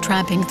enough of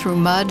tramping through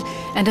mud,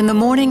 and in the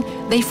morning,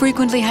 they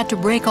frequently had to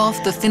break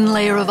off the thin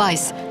layer of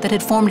ice that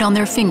had formed on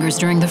their fingers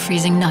during the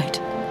freezing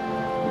night.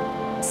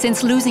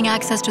 Since losing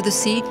access to the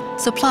sea,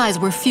 supplies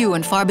were few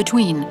and far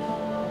between.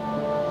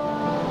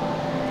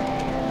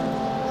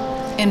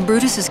 In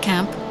Brutus's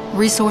camp,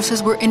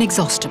 resources were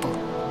inexhaustible.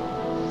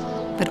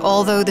 But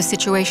although the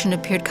situation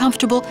appeared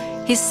comfortable,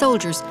 his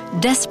soldiers,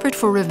 desperate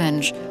for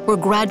revenge, were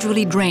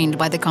gradually drained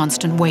by the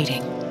constant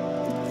waiting.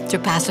 To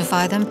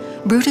pacify them,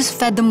 Brutus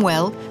fed them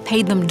well,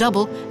 paid them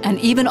double, and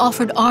even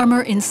offered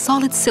armor in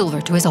solid silver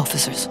to his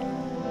officers.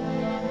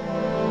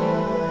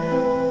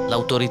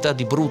 L'autorità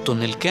di Bruto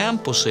nel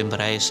campo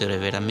sembra essere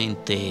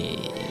veramente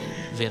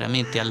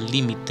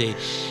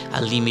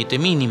al limite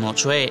minimo,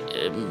 cioè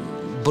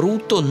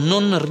Bruto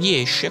non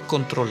riesce a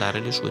controllare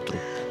le sue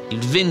truppe. Il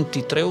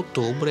 23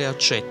 ottobre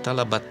accetta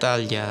la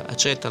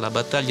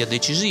battaglia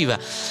decisiva.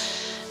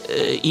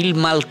 Il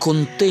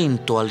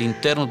malcontento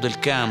all'interno del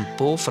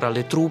campo fra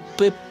le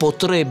truppe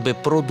potrebbe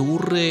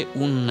produrre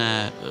un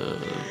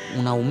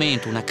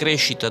aumento, una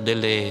crescita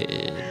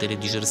delle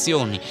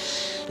diserzioni.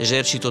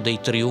 L'esercito dei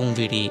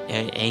triumviri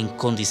è in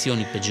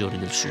condizioni peggiori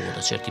del suo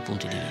da certi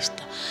punti di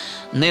vista.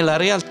 Nella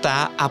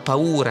realtà ha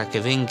paura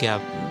che venga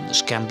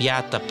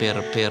scambiata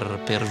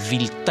per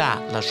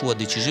viltà la sua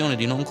decisione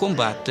di non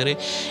combattere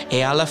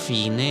e alla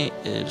fine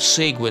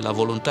segue la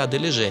volontà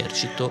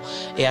dell'esercito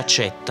e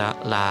accetta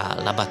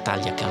la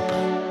battaglia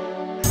campale.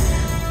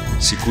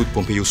 Sicut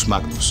Pompeius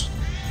Magnus,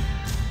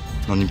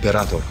 non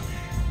imperator,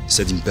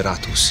 sed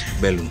imperatus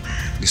bellum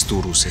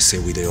listurus esse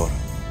videor.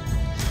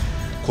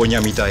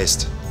 Quoniamita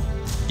est,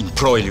 in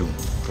proelium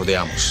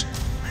rodeamus,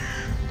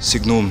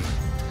 signum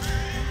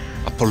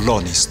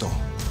Apollonis to,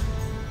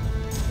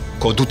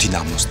 quod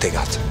utinam nos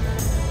tegat.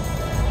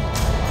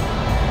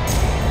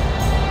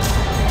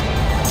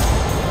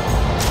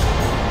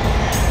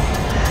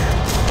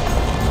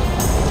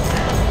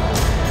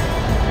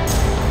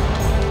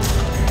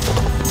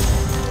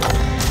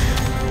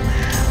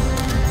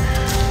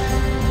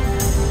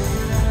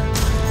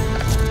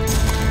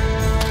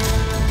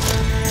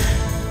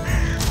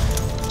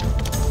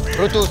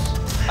 Brutus,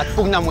 ad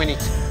pugnam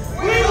venit.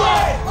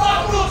 Vive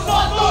Marcus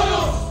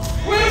Antonius!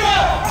 Vive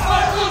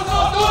Marcus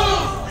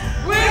Antonius!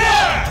 Vive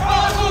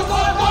Marcus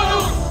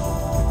Antonius!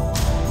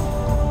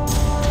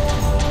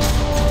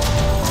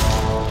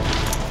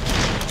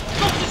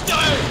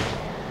 Consistere!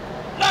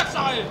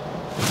 Laxare!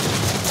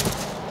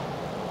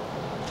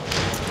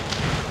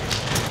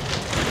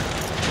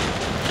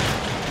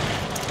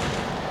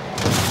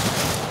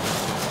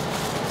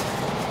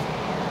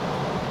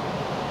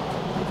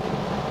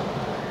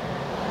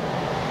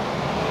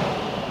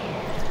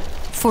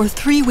 For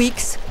 3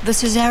 weeks, the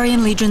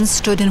Caesarean legions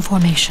stood in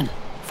formation.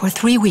 For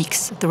 3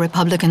 weeks, the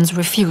Republicans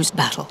refused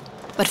battle.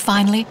 But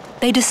finally,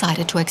 they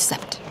decided to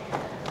accept.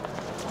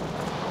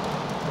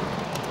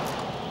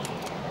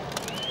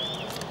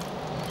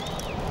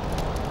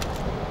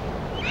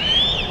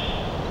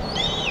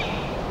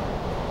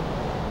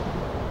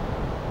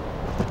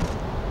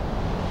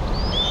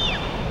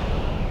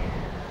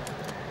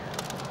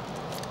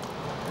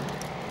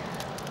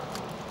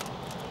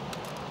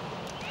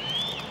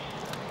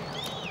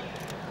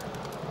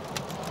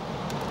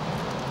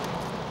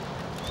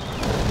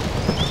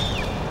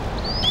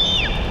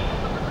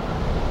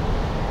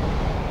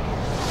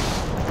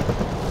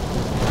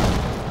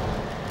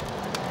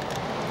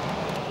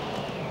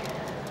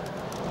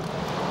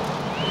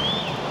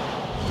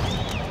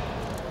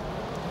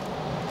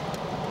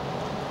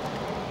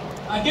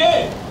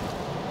 Again!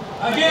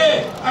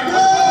 Again!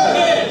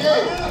 Again!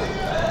 Again!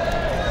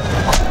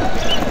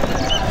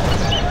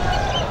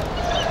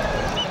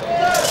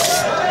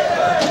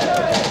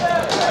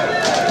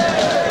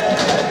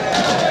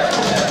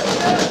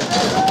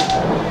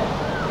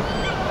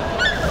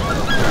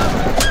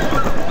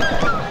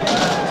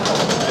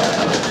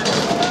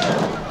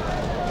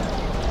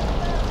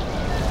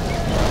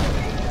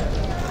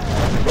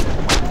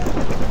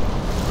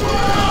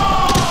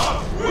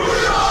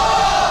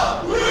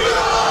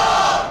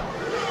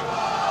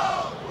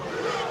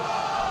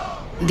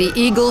 The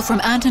eagle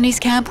from Antony's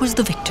camp was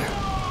the victor.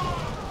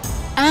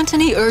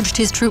 Antony urged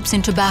his troops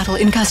into battle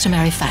in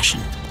customary fashion.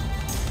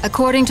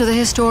 According to the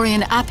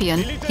historian Appian,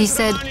 he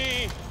said,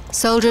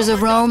 "Soldiers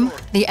of Rome,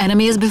 the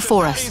enemy is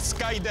before us,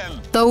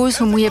 those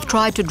whom we have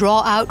tried to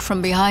draw out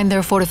from behind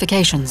their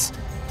fortifications.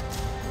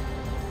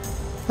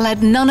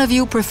 Let none of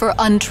you prefer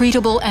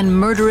untreatable and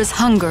murderous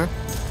hunger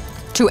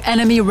to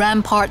enemy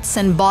ramparts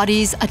and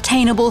bodies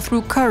attainable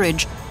through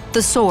courage,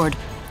 the sword,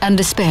 and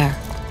despair.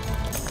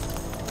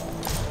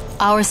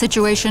 Our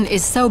situation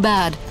is so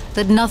bad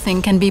that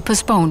nothing can be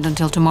postponed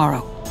until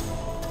tomorrow.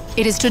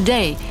 It is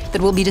today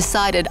that will be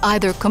decided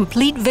either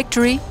complete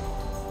victory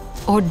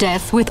or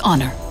death with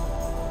honor."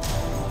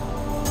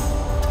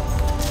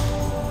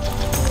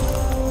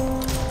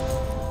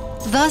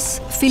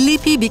 Thus,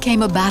 Philippi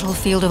became a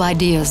battlefield of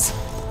ideas.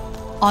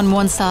 On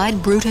one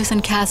side, Brutus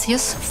and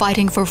Cassius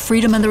fighting for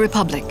freedom and the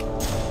Republic.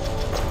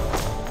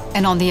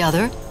 And on the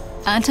other,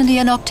 Antony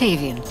and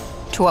Octavian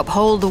to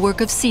uphold the work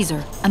of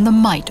Caesar and the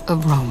might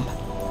of Rome.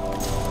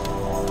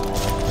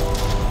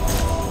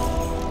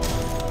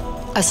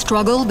 A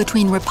struggle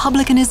between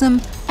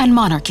republicanism and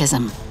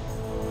monarchism.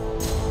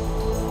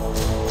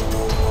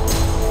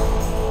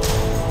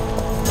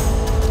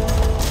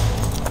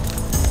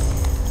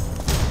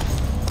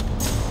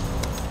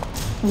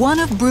 One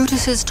of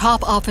Brutus's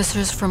top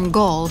officers from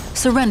Gaul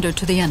surrendered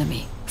to the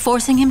enemy,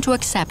 forcing him to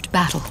accept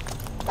battle.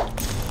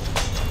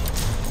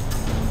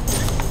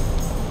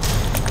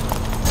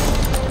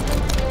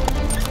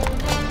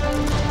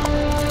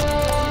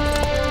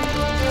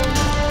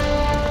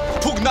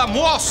 Pugna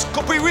mos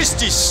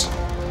copivistis,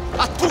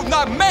 at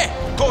pugna me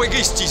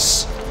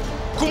coegistis,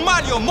 cum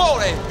manio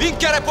more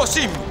vincere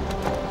possim.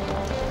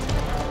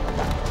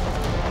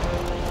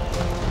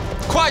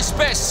 Quae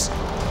spes,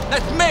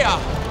 et mea,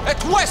 et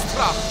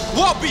vestra,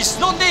 vobis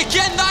non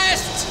dicenda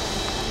est.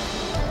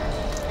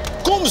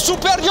 Cum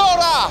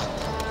superiora,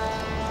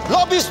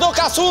 lobis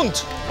noca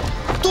sunt,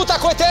 tuta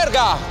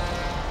queterga,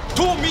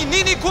 tu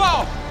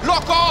mininiquo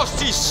loco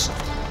ostis,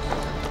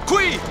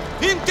 qui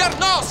inter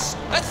nos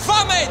et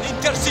famen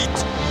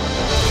intersit.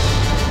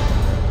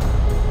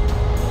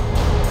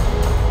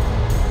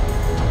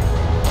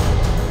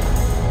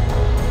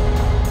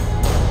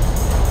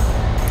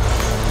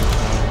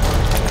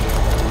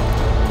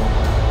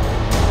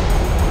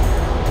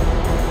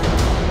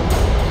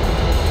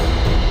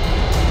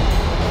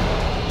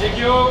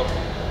 Legio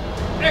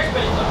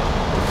expedita.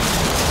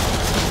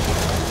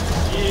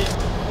 In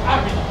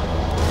arbitra.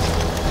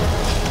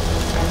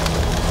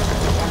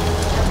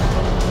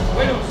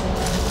 Venus.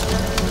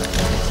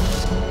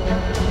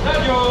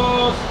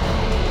 Adios.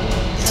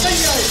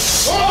 Segnali.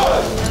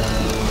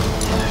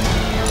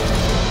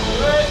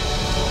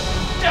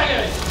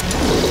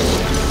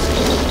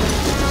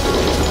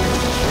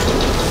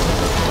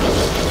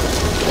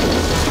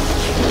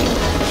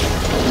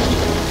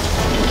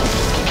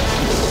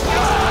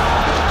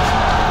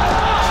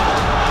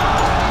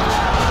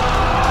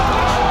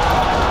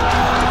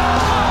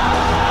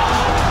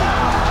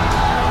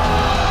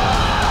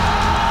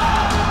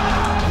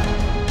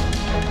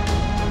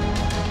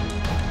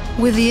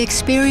 With the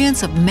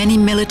experience of many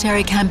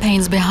military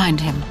campaigns behind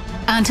him,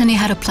 Antony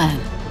had a plan.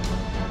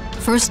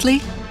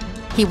 Firstly,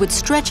 he would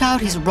stretch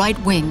out his right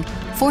wing,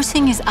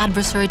 forcing his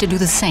adversary to do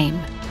the same,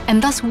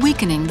 and thus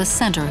weakening the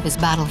center of his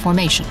battle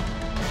formation.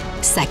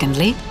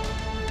 Secondly,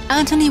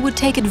 Antony would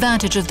take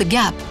advantage of the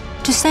gap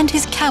to send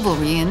his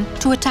cavalry in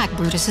to attack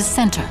Brutus's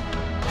center.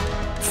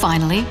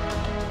 Finally,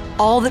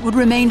 all that would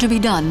remain to be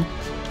done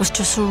was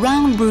to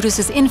surround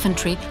Brutus's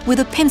infantry with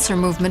a pincer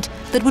movement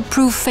that would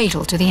prove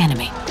fatal to the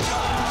enemy.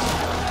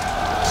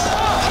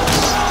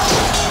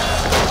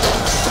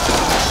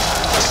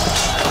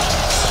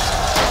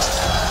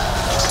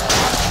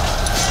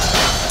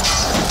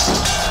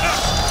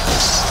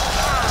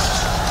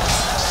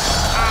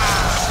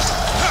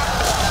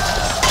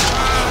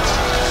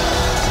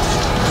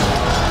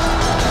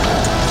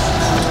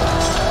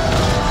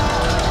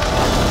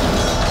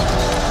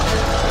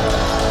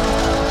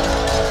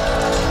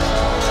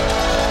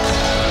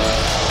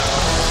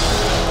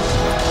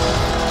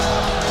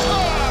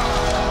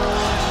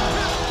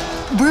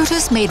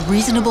 Brutus made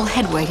reasonable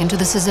headway into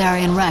the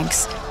Caesarean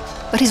ranks,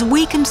 but his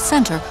weakened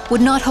center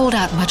would not hold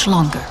out much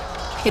longer.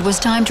 It was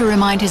time to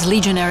remind his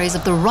legionaries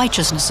of the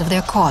righteousness of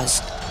their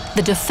cause,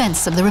 the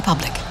defense of the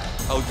Republic.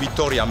 Aut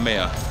victoria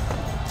mea,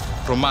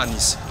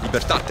 Romanis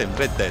libertatem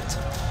reddet,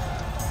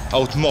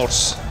 aut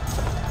mors,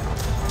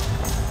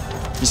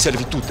 in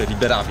servitute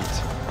liberavit,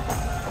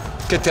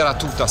 cetera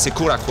tuta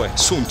securaque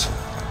sunt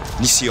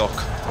nisi hoc.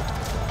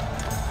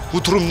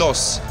 Utrum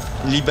nos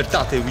in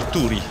libertate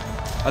vituri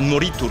ad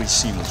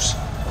moriturissimus.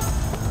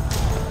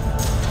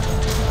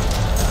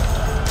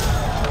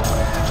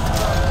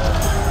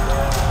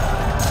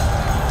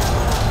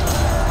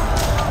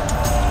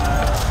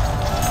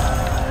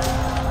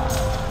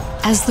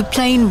 As the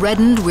plain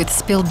reddened with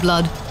spilled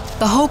blood,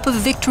 the hope of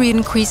victory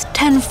increased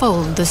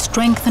tenfold the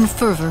strength and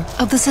fervor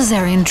of the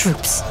Caesarean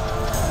troops.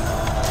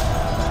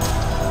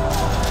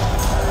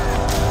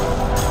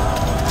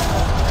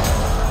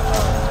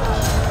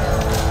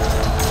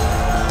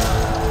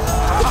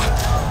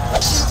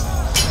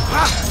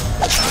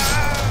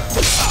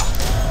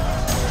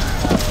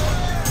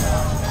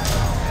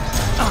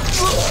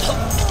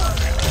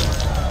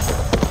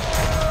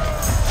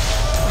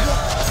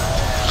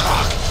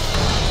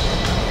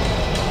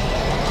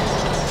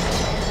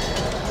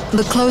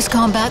 The close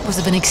combat was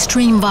of an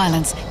extreme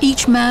violence,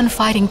 each man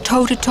fighting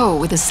toe-to-toe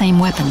with the same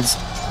weapons.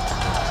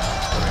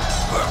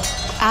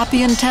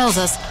 Appian tells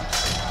us,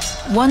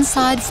 one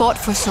side fought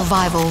for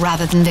survival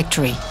rather than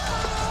victory.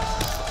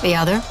 The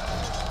other,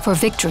 for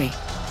victory,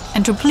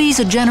 and to please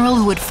a general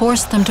who had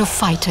forced them to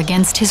fight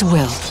against his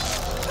will.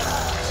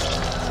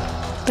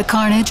 The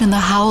carnage and the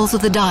howls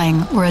of the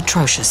dying were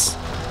atrocious.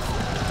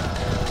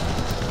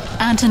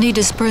 Antony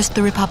dispersed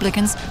the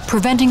Republicans,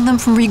 preventing them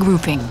from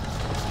regrouping.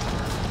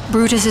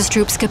 Brutus's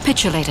troops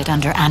capitulated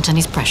under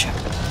Antony's pressure.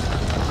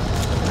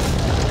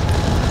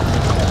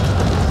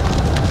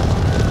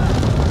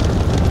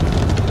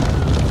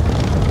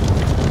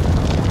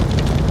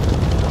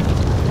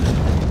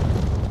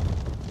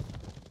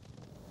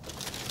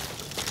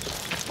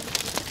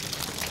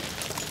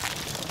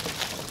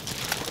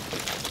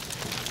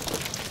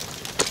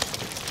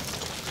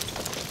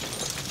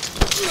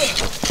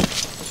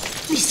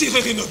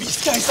 Miserere nobis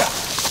Caesar!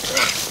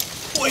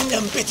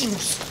 Poeniam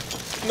petimus!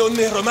 Non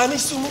me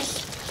Romanis sumus?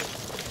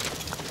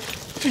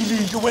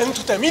 Filii juvem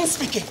tutem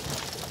inspice!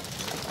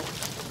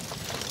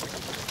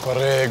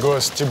 Quare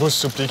gostibus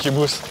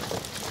supplicibus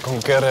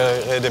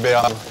conquerere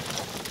debeam.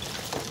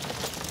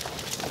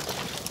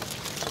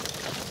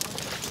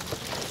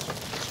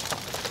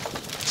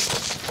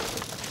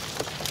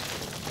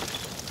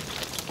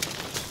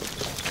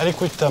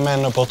 Aliquid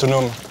tamen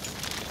opportunum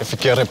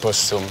efficere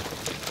possum.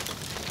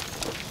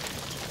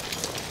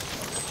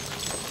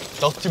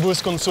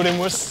 Tortibus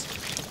consulemus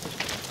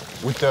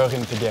uter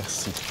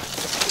integersi.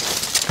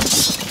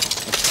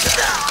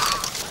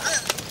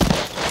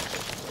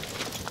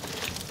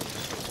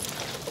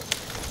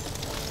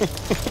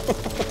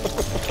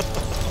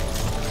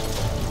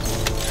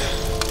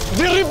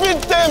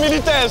 Diripite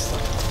milites,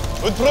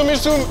 ut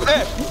promissum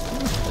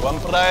quam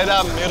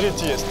praedam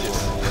meriti estis.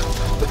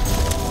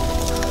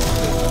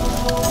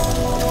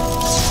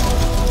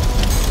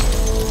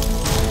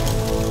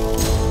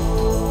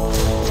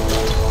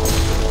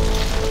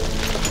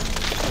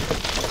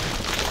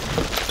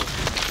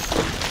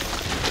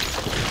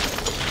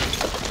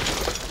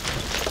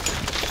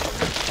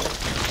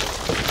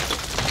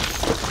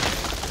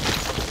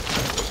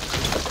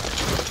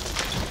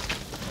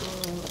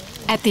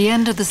 At the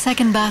end of the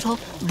second battle,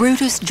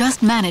 Brutus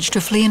just managed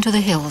to flee into the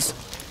hills,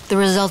 the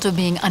result of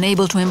being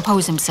unable to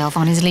impose himself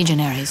on his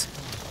legionaries.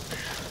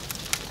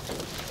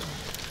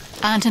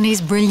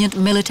 Antony's brilliant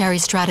military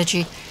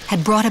strategy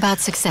had brought about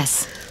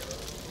success.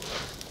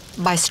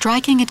 By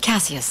striking at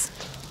Cassius,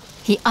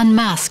 he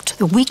unmasked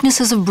the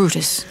weaknesses of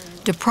Brutus,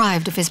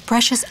 deprived of his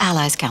precious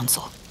allies'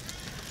 counsel.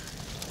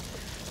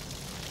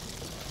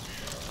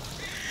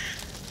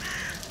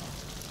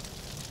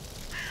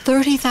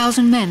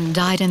 "30,000 men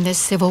died in this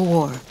civil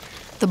war,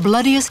 the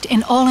bloodiest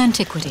in all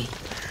antiquity.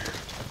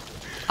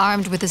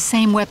 Armed with the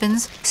same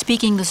weapons,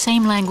 speaking the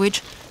same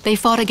language, they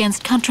fought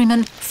against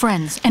countrymen,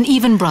 friends, and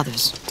even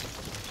brothers.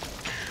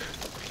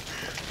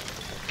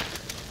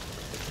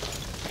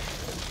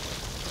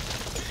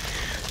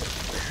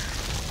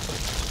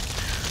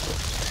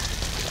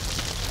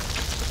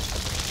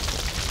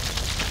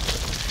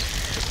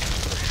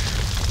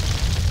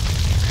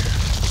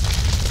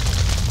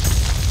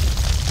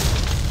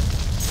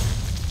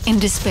 In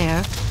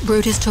despair,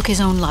 Brutus took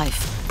his own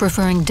life,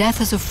 preferring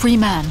death as a free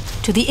man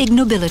to the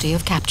ignobility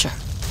of capture.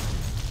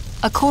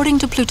 According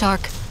to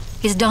Plutarch,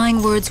 his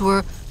dying words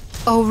were,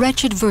 "O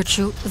wretched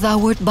virtue, thou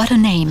wert but a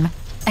name,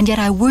 and yet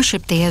I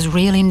worshipped thee as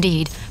real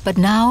indeed, but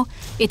now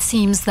it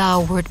seems thou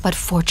wert but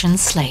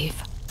fortune's slave."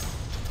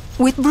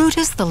 With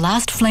Brutus, the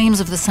last flames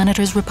of the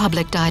Senator's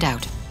Republic died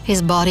out.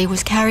 His body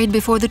was carried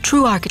before the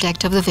true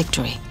architect of the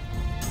victory.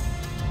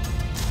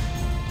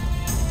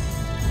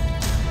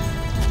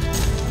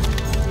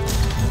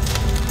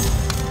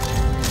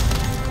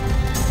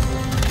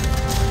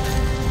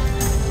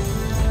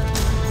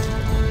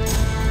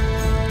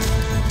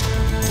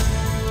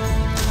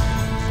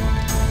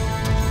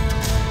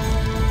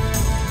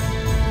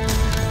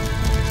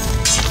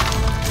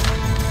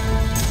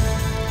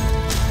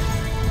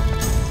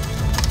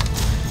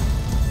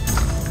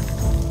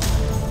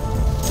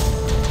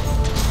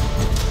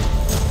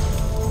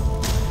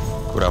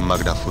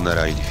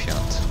 funera ili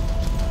fiat.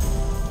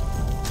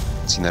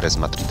 Cineres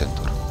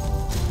matridentur.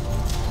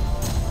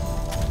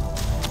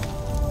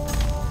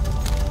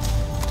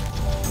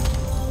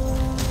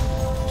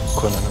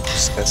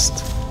 Conanus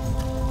est,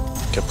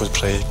 caput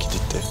prae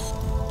cidite,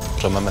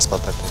 promames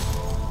palpate,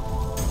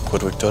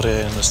 quod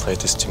victore nostrae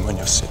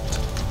testimonios sit.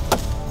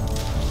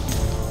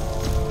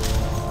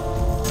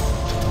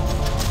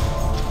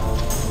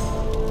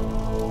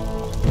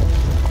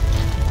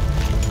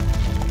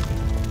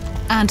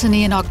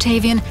 Antony and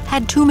Octavian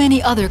had too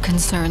many other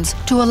concerns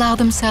to allow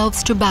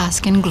themselves to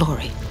bask in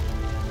glory.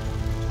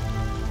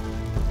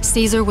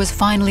 Caesar was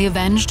finally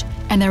avenged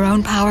and their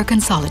own power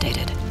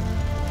consolidated.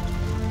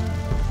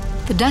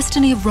 The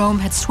destiny of Rome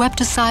had swept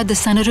aside the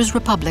Senators'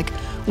 Republic,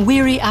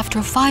 weary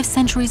after 5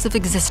 centuries of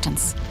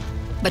existence,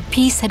 but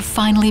peace had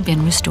finally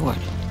been restored.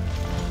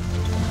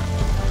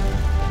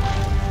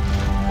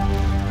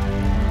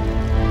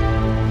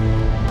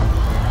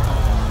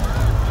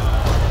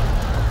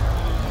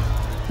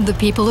 The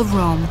people of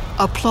Rome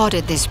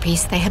applauded this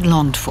peace they had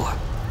longed for.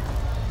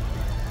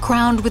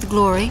 Crowned with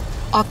glory,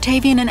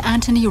 Octavian and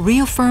Antony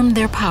reaffirmed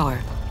their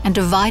power and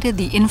divided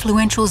the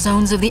influential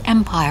zones of the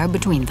empire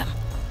between them.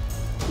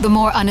 The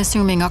more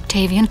unassuming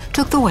Octavian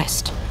took the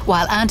west,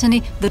 while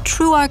Antony, the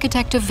true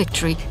architect of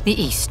victory,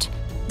 the east,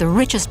 the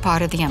richest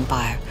part of the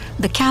empire,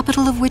 the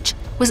capital of which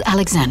was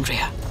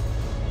Alexandria.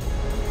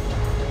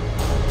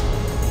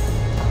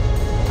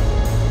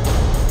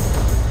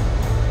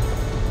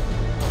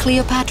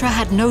 Cleopatra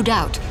had no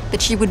doubt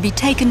that she would be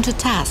taken to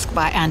task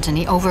by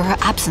Antony over her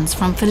absence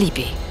from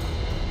Philippi.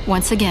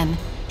 Once again,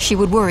 she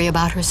would worry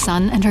about her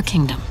son and her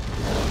kingdom.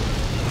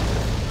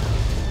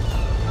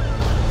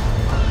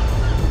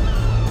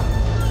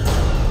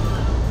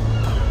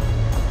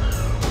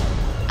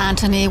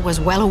 Antony was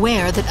well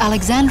aware that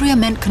Alexandria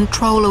meant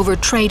control over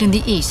trade in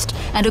the east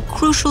and a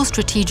crucial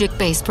strategic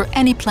base for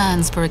any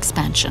plans for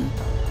expansion.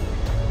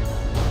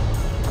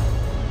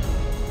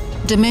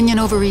 Dominion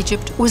over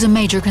Egypt was a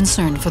major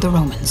concern for the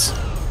Romans.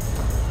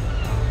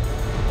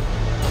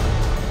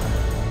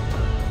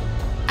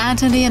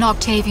 Antony and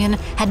Octavian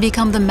had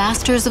become the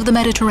masters of the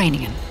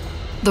Mediterranean.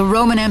 The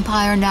Roman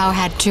Empire now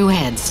had 2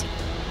 heads.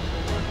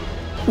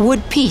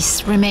 Would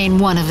peace remain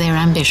one of their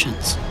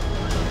ambitions?